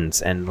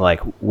sessions and like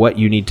what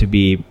you need to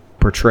be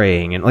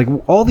portraying, and like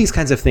all these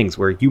kinds of things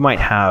where you might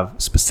have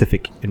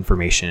specific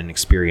information and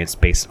experience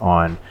based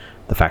on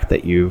the fact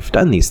that you've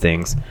done these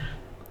things,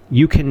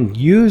 you can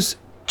use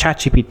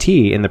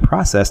ChatGPT in the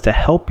process to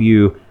help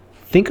you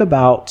think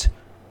about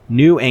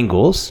new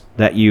angles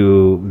that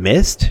you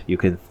missed. You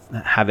can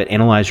have it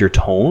analyze your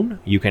tone.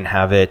 You can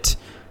have it,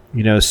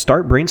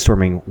 start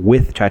brainstorming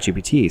with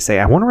ChatGPT. Say,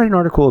 I want to write an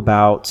article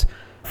about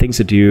things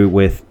to do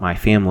with my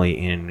family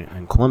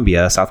in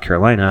Columbia, South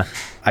Carolina.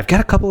 I've got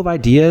a couple of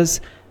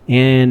ideas,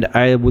 and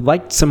I would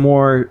like some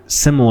more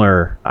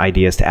similar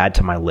ideas to add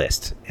to my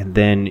list. And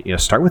then,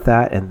 start with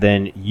that. And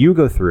then you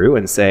go through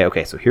and say,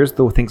 okay, so here's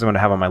the things I'm going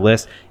to have on my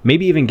list.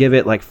 Maybe even give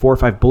it like 4 or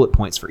 5 bullet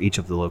points for each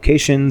of the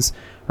locations.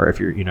 Or if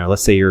you're,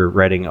 let's say you're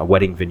writing a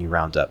wedding venue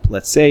roundup.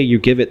 Let's say you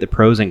give it the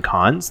pros and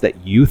cons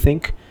that you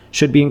think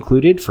should be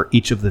included for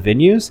each of the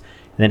venues,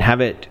 and then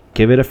have it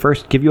give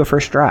you a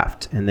first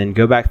draft, and then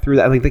go back through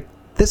that. Like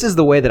this is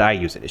the way that I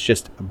use it. It's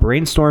just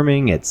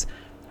brainstorming. It's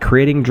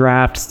creating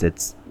drafts.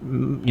 It's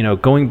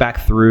going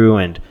back through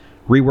and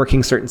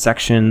reworking certain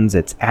sections.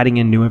 It's adding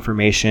in new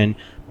information.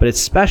 But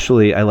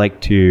especially, I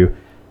like to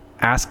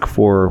ask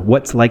for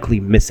what's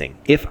likely missing.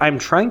 If I'm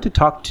trying to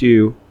talk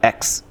to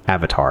X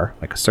avatar,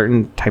 like a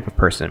certain type of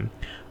person,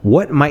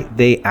 what might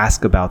they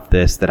ask about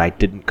this that I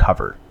didn't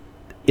cover?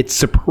 It's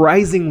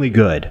surprisingly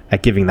good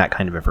at giving that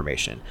kind of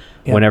information.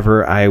 Yeah.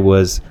 Whenever I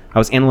was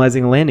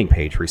analyzing a landing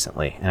page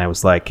recently, and I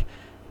was like,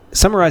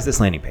 summarize this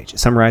landing page. It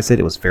summarized it.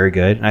 It was very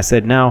good. And I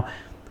said, now,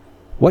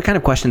 what kind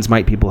of questions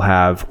might people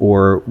have,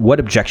 or what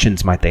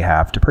objections might they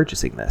have to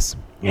purchasing this?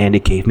 And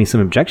it gave me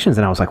some objections,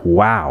 and I was like,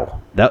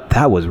 wow,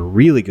 that was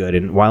really good.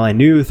 And while I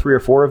knew 3 or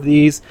 4 of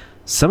these,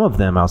 some of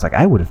them I was like,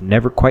 I would have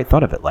never quite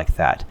thought of it like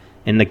that.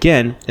 And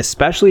again,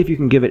 especially if you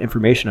can give it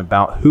information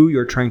about who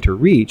you're trying to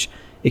reach,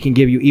 it can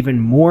give you even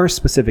more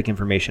specific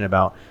information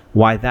about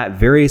why that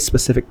very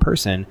specific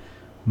person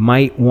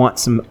might want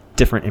some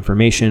different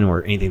information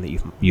or anything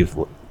that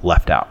you've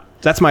left out.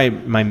 That's my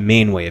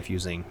main way of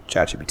using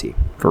ChatGPT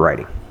for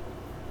writing.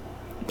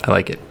 I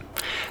like it.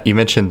 You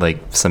mentioned like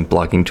some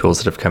blogging tools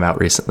that have come out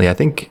recently. I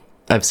think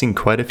I've seen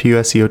quite a few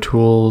SEO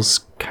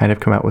tools kind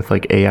of come out with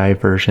like AI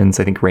versions.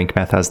 I think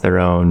RankMath has their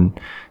own.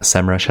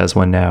 SEMrush has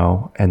one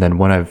now. And then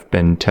one I've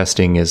been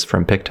testing is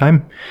from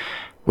PickTime.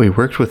 I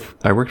worked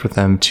with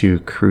them to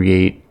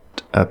create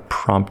a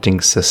prompting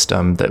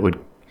system that would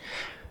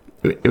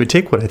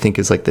take what I think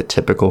is like the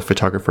typical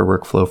photographer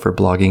workflow for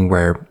blogging,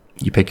 where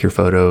you pick your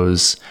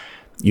photos,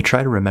 you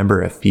try to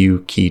remember a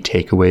few key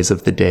takeaways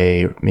of the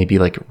day, maybe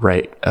like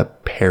write a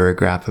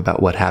paragraph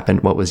about what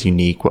happened, what was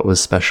unique, what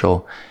was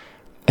special,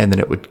 and then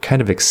it would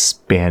kind of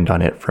expand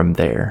on it from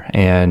there.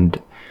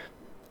 And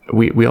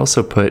we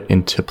also put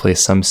into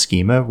place some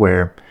schema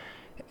where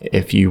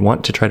if you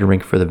want to try to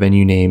rank for the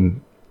venue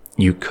name,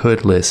 you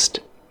could list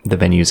the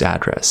venue's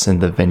address and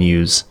the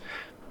venue's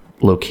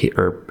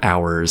or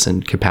hours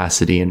and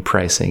capacity and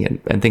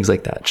pricing and things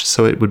like that.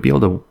 So it would be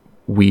able to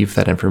weave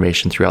that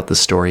information throughout the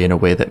story in a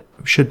way that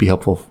should be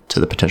helpful to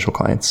the potential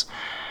clients.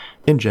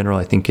 In general,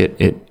 I think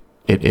it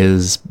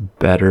is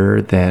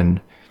better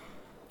than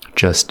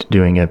just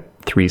doing a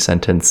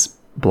 3-sentence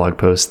blog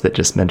post that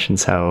just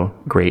mentions how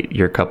great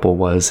your couple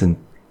was and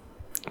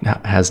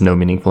has no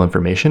meaningful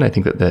information. I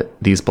think that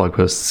these blog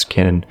posts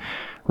can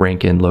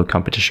rank in low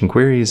competition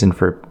queries and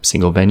for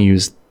single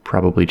venues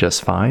probably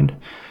just fine.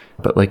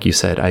 But like you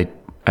said,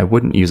 I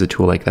wouldn't use a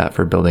tool like that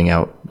for building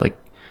out like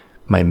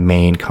my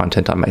main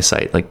content on my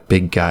site, like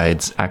big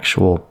guides,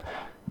 actual,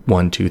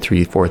 1, 2,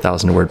 3,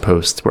 4,000 word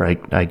posts where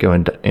I go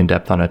in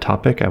depth on a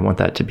topic. I want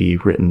that to be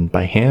written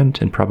by hand,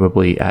 and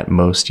probably at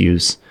most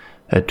use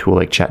a tool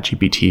like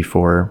ChatGPT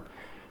for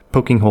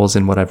poking holes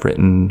in what I've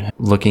written,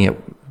 looking at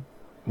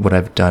what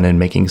I've done and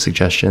making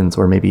suggestions,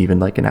 or maybe even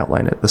like an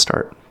outline at the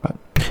start. But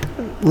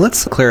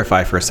let's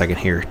clarify for a second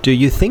here. Do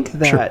you think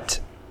that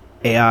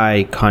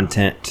AI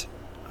content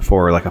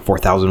for like a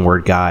 4,000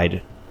 word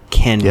guide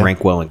can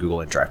rank well in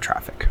Google and drive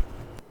traffic?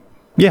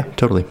 Yeah,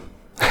 totally.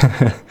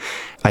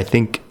 I've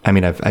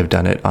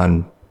done it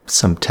on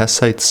some test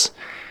sites.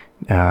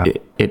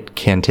 It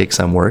can take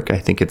some work. I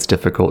think it's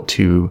difficult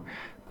to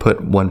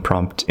put one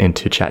prompt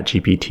into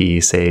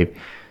ChatGPT, say,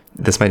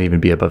 this might even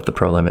be above the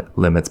pro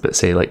limits, but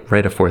say like,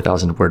 write a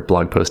 4,000 word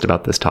blog post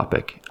about this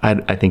topic.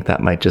 I think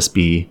that might just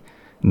be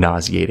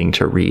nauseating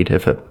to read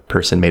if a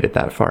person made it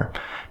that far.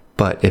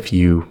 But if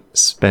you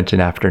spent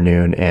an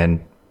afternoon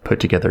and put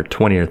together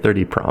 20 or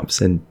 30 prompts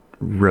and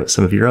wrote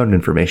some of your own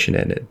information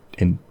in it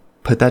and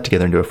put that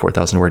together into a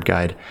 4,000 word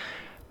guide,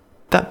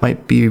 that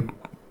might be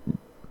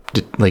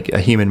like a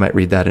human might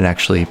read that and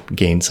actually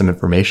gain some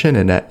information,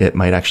 and that it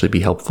might actually be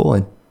helpful.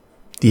 And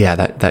yeah,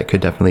 that could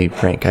definitely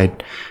rank.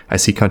 I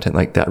see content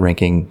like that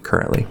ranking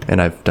currently,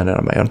 and I've done it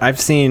on my own. I've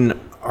seen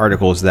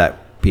articles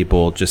that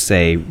people just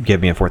say,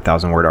 give me a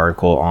 4,000 word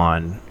article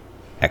on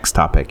X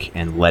topic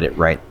and let it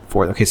write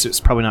for it. Okay, so it's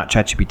probably not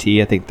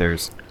ChatGPT. I think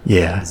there's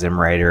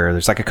ZimWriter.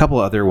 There's like a couple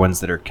other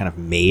ones that are kind of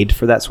made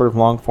for that sort of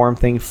long form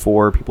thing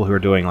for people who are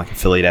doing like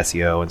affiliate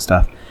SEO and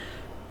stuff.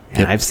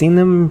 And I've seen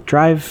them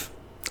drive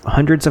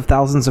hundreds of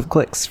thousands of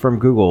clicks from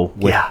Google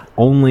with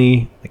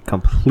only like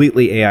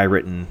completely AI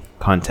written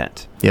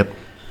content. Yep.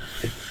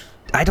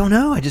 I don't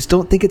know. I just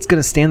don't think it's going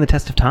to stand the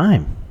test of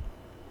time.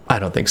 I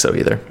don't think so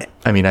either.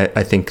 I mean,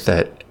 I think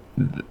that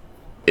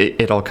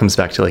it all comes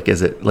back to like,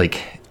 is it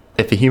like,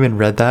 if a human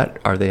read that,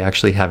 are they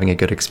actually having a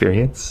good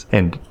experience?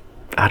 And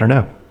I don't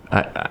know.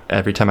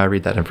 Every time I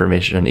read that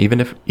information,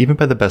 even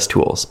by the best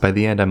tools, by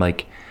the end, I'm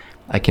like,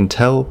 I can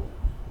tell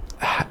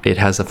it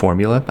has a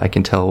formula. I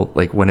can tell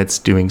like when it's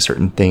doing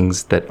certain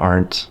things that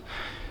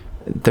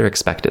they're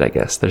expected, I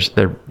guess.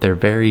 They're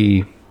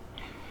very,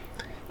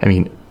 I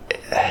mean,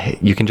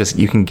 you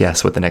can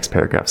guess what the next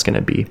paragraph is going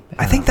to be.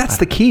 I think that's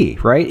the key,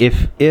 right?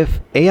 If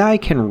AI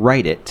can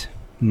write it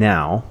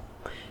now,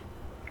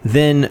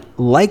 then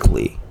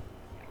likely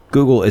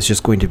Google is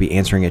just going to be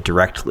answering it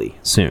directly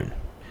soon,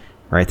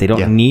 right? They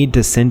don't need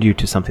to send you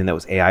to something that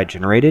was AI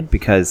generated,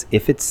 because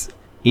if it's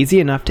easy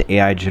enough to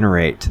AI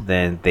generate,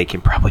 then they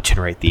can probably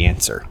generate the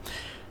answer.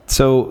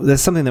 So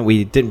that's something that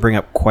we didn't bring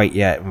up quite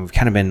yet, and we've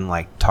kind of been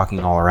like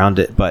talking all around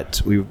it,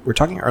 but we were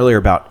talking earlier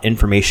about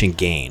information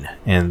gain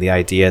and the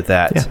idea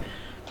that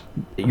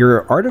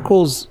your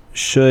articles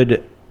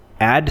should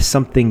add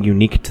something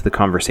unique to the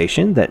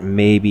conversation that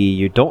maybe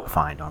you don't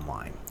find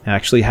online. I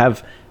actually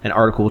have an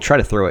article, we'll try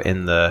to throw it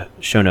in the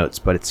show notes,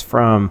 but it's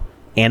from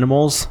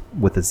Animals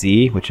with a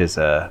Z, which is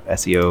a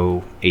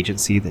SEO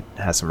agency that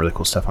has some really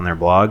cool stuff on their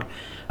blog.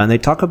 And they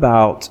talk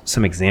about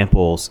some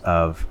examples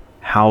of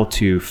how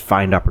to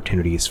find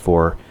opportunities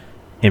for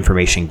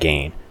information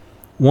gain.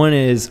 One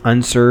is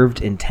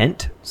unserved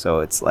intent. So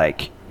it's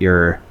like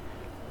you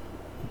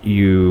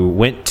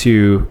went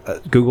to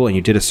Google and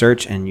you did a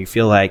search and you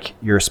feel like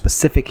your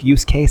specific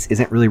use case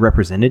isn't really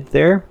represented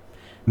there.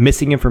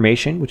 Missing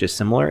information, which is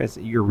similar, as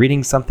you're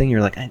reading something,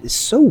 you're like, it's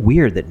so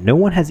weird that no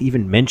one has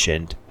even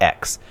mentioned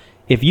X.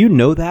 If you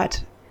know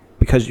that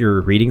because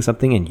you're reading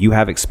something and you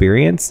have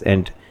experience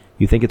and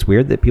you think it's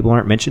weird that people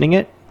aren't mentioning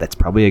it, that's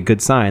probably a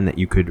good sign that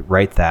you could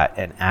write that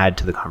and add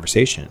to the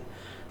conversation.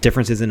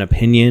 Differences in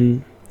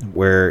opinion,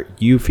 where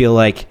you feel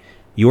like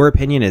your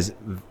opinion is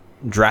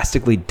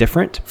drastically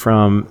different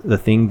from the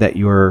thing that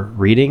you're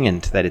reading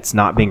and that it's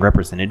not being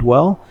represented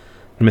well.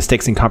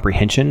 Mistakes in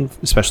comprehension,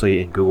 especially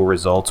in Google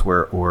results,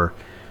 or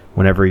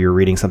whenever you're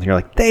reading something, you're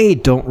like, they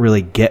don't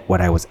really get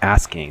what I was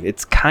asking.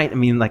 It's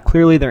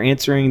clearly they're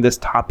answering this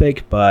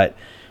topic, but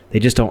they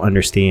just don't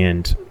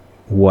understand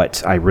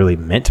what I really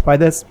meant by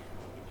this.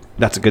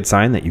 That's a good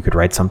sign that you could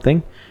write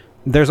something.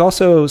 There's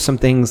also some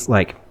things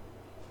like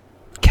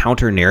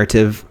counter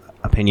narrative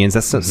opinions.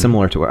 That's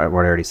similar to what I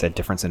already said,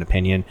 difference in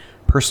opinion.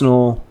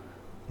 Personal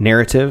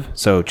narrative.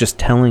 So just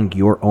telling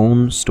your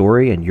own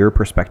story and your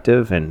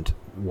perspective and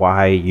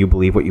why you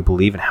believe what you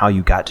believe and how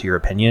you got to your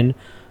opinion.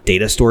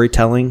 Data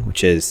storytelling,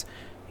 which is,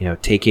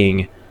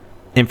 taking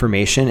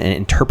information and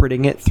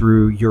interpreting it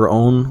through your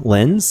own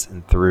lens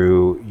and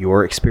through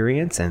your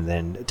experience, and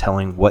then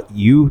telling what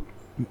you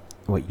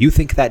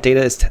think that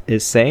data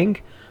is saying.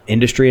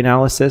 Industry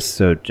analysis,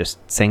 so just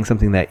saying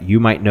something that you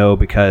might know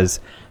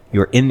because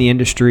you're in the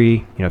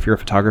industry. If you're a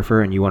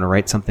photographer and you want to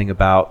write something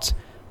about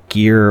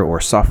gear or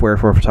software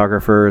for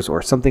photographers,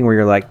 or something where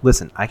you're like,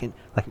 listen, I can,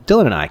 like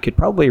Dylan and I could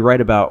probably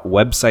write about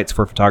websites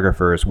for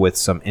photographers with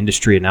some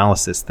industry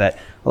analysis that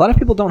a lot of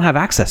people don't have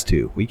access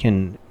to. We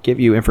can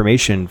give you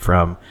information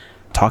from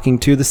talking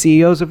to the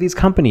CEOs of these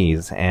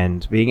companies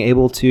and being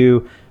able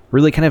to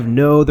really kind of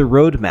know the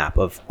roadmap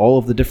of all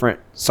of the different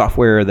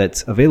software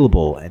that's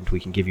available. And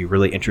we can give you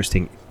really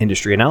interesting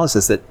industry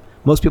analysis that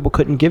most people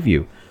couldn't give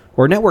you.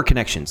 or network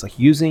connections, like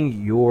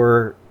using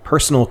your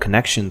personal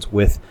connections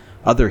with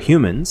other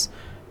humans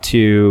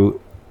to,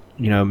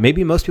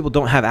 maybe most people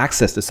don't have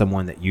access to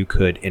someone that you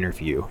could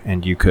interview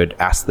and you could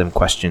ask them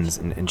questions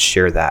and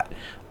share that.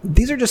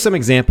 These are just some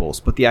examples,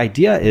 but the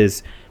idea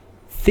is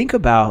think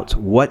about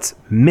what's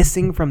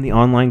missing from the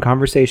online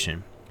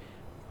conversation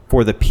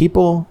for the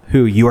people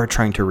who you are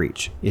trying to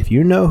reach. If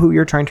you know who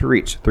you're trying to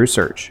reach through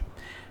search,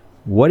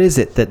 what is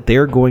it that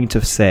they're going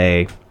to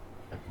say,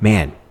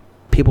 man,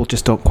 people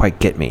just don't quite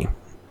get me.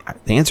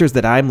 The answers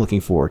that I'm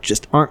looking for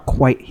just aren't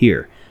quite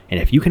here. And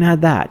if you can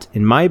add that,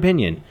 in my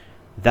opinion,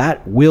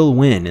 that will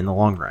win in the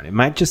long run. It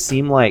might just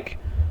seem like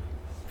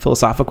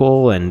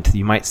philosophical, and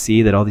you might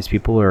see that all these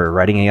people are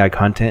writing AI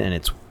content and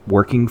it's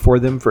working for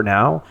them for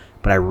now.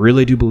 But I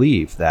really do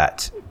believe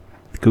that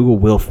Google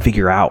will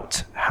figure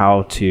out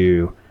how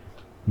to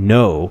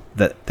know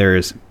that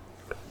there's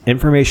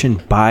information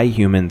by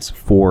humans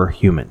for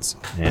humans.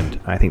 And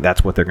I think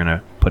that's what they're going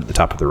to put at the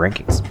top of the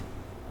rankings.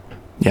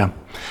 Yeah.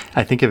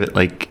 I think of it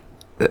like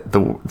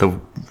the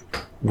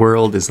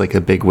world is like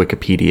a big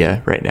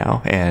Wikipedia right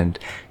now. And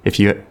if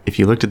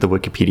you looked at the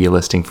Wikipedia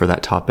listing for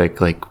that topic,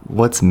 like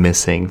what's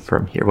missing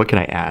from here? What can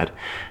I add?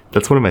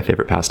 That's one of my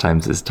favorite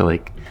pastimes, is to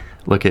like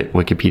look at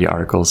Wikipedia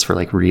articles for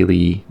like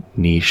really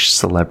niche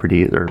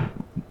celebrities or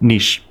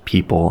niche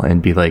people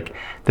and be like,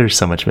 there's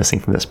so much missing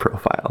from this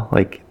profile.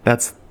 Like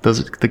that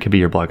could be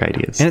your blog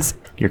ideas, and it's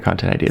your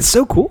content ideas. It's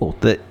so cool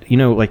that,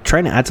 like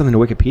trying to add something to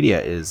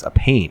Wikipedia is a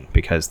pain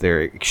because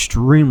they're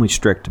extremely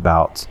strict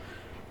about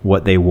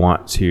what they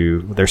want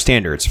to, their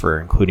standards for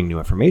including new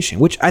information,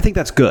 which I think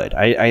that's good.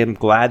 I am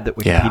glad that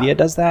Wikipedia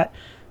does that.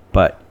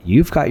 But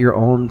you've got your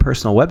own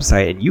personal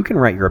website and you can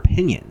write your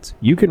opinions.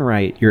 You can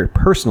write your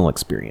personal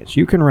experience.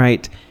 You can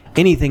write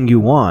anything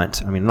you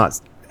want. I mean, I'm not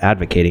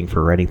advocating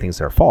for writing things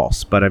that are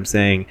false, but I'm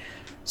saying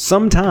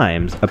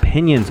sometimes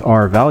opinions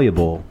are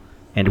valuable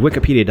and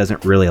Wikipedia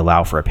doesn't really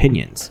allow for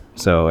opinions.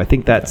 So I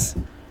think that's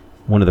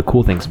one of the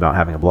cool things about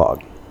having a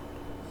blog.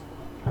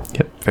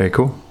 Yep, very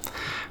cool.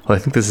 Well, I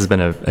think this has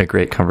been a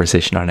great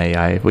conversation on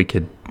AI. We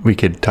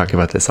could talk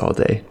about this all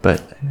day,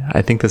 but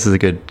I think this is a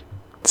good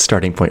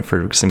starting point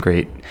for some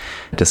great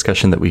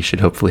discussion that we should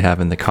hopefully have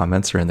in the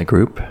comments or in the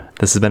group.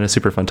 This has been a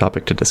super fun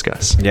topic to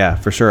discuss. Yeah,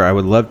 for sure. I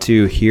would love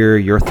to hear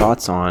your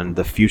thoughts on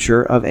the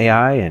future of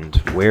AI and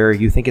where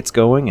you think it's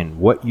going and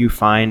what you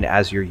find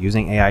as you're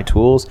using AI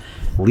tools.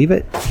 Leave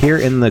it here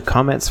in the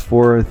comments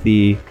for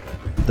the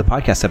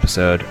podcast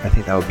episode. I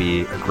think that would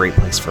be a great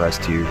place for us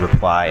to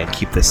reply and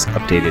keep this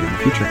updated in the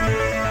future.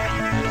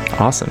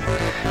 Awesome.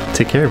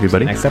 Take care,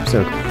 everybody. Next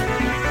episode.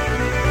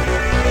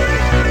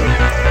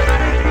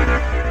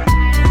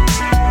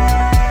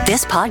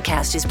 This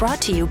podcast is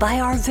brought to you by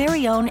our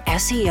very own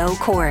SEO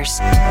course.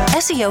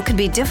 SEO can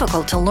be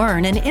difficult to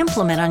learn and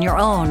implement on your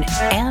own,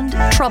 and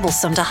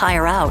troublesome to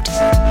hire out.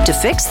 To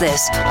fix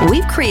this,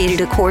 we've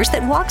created a course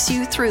that walks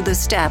you through the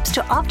steps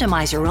to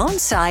optimize your own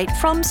site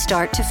from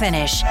start to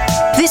finish.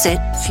 Visit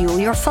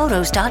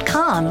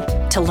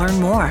fuelyourphotos.com to learn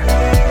more.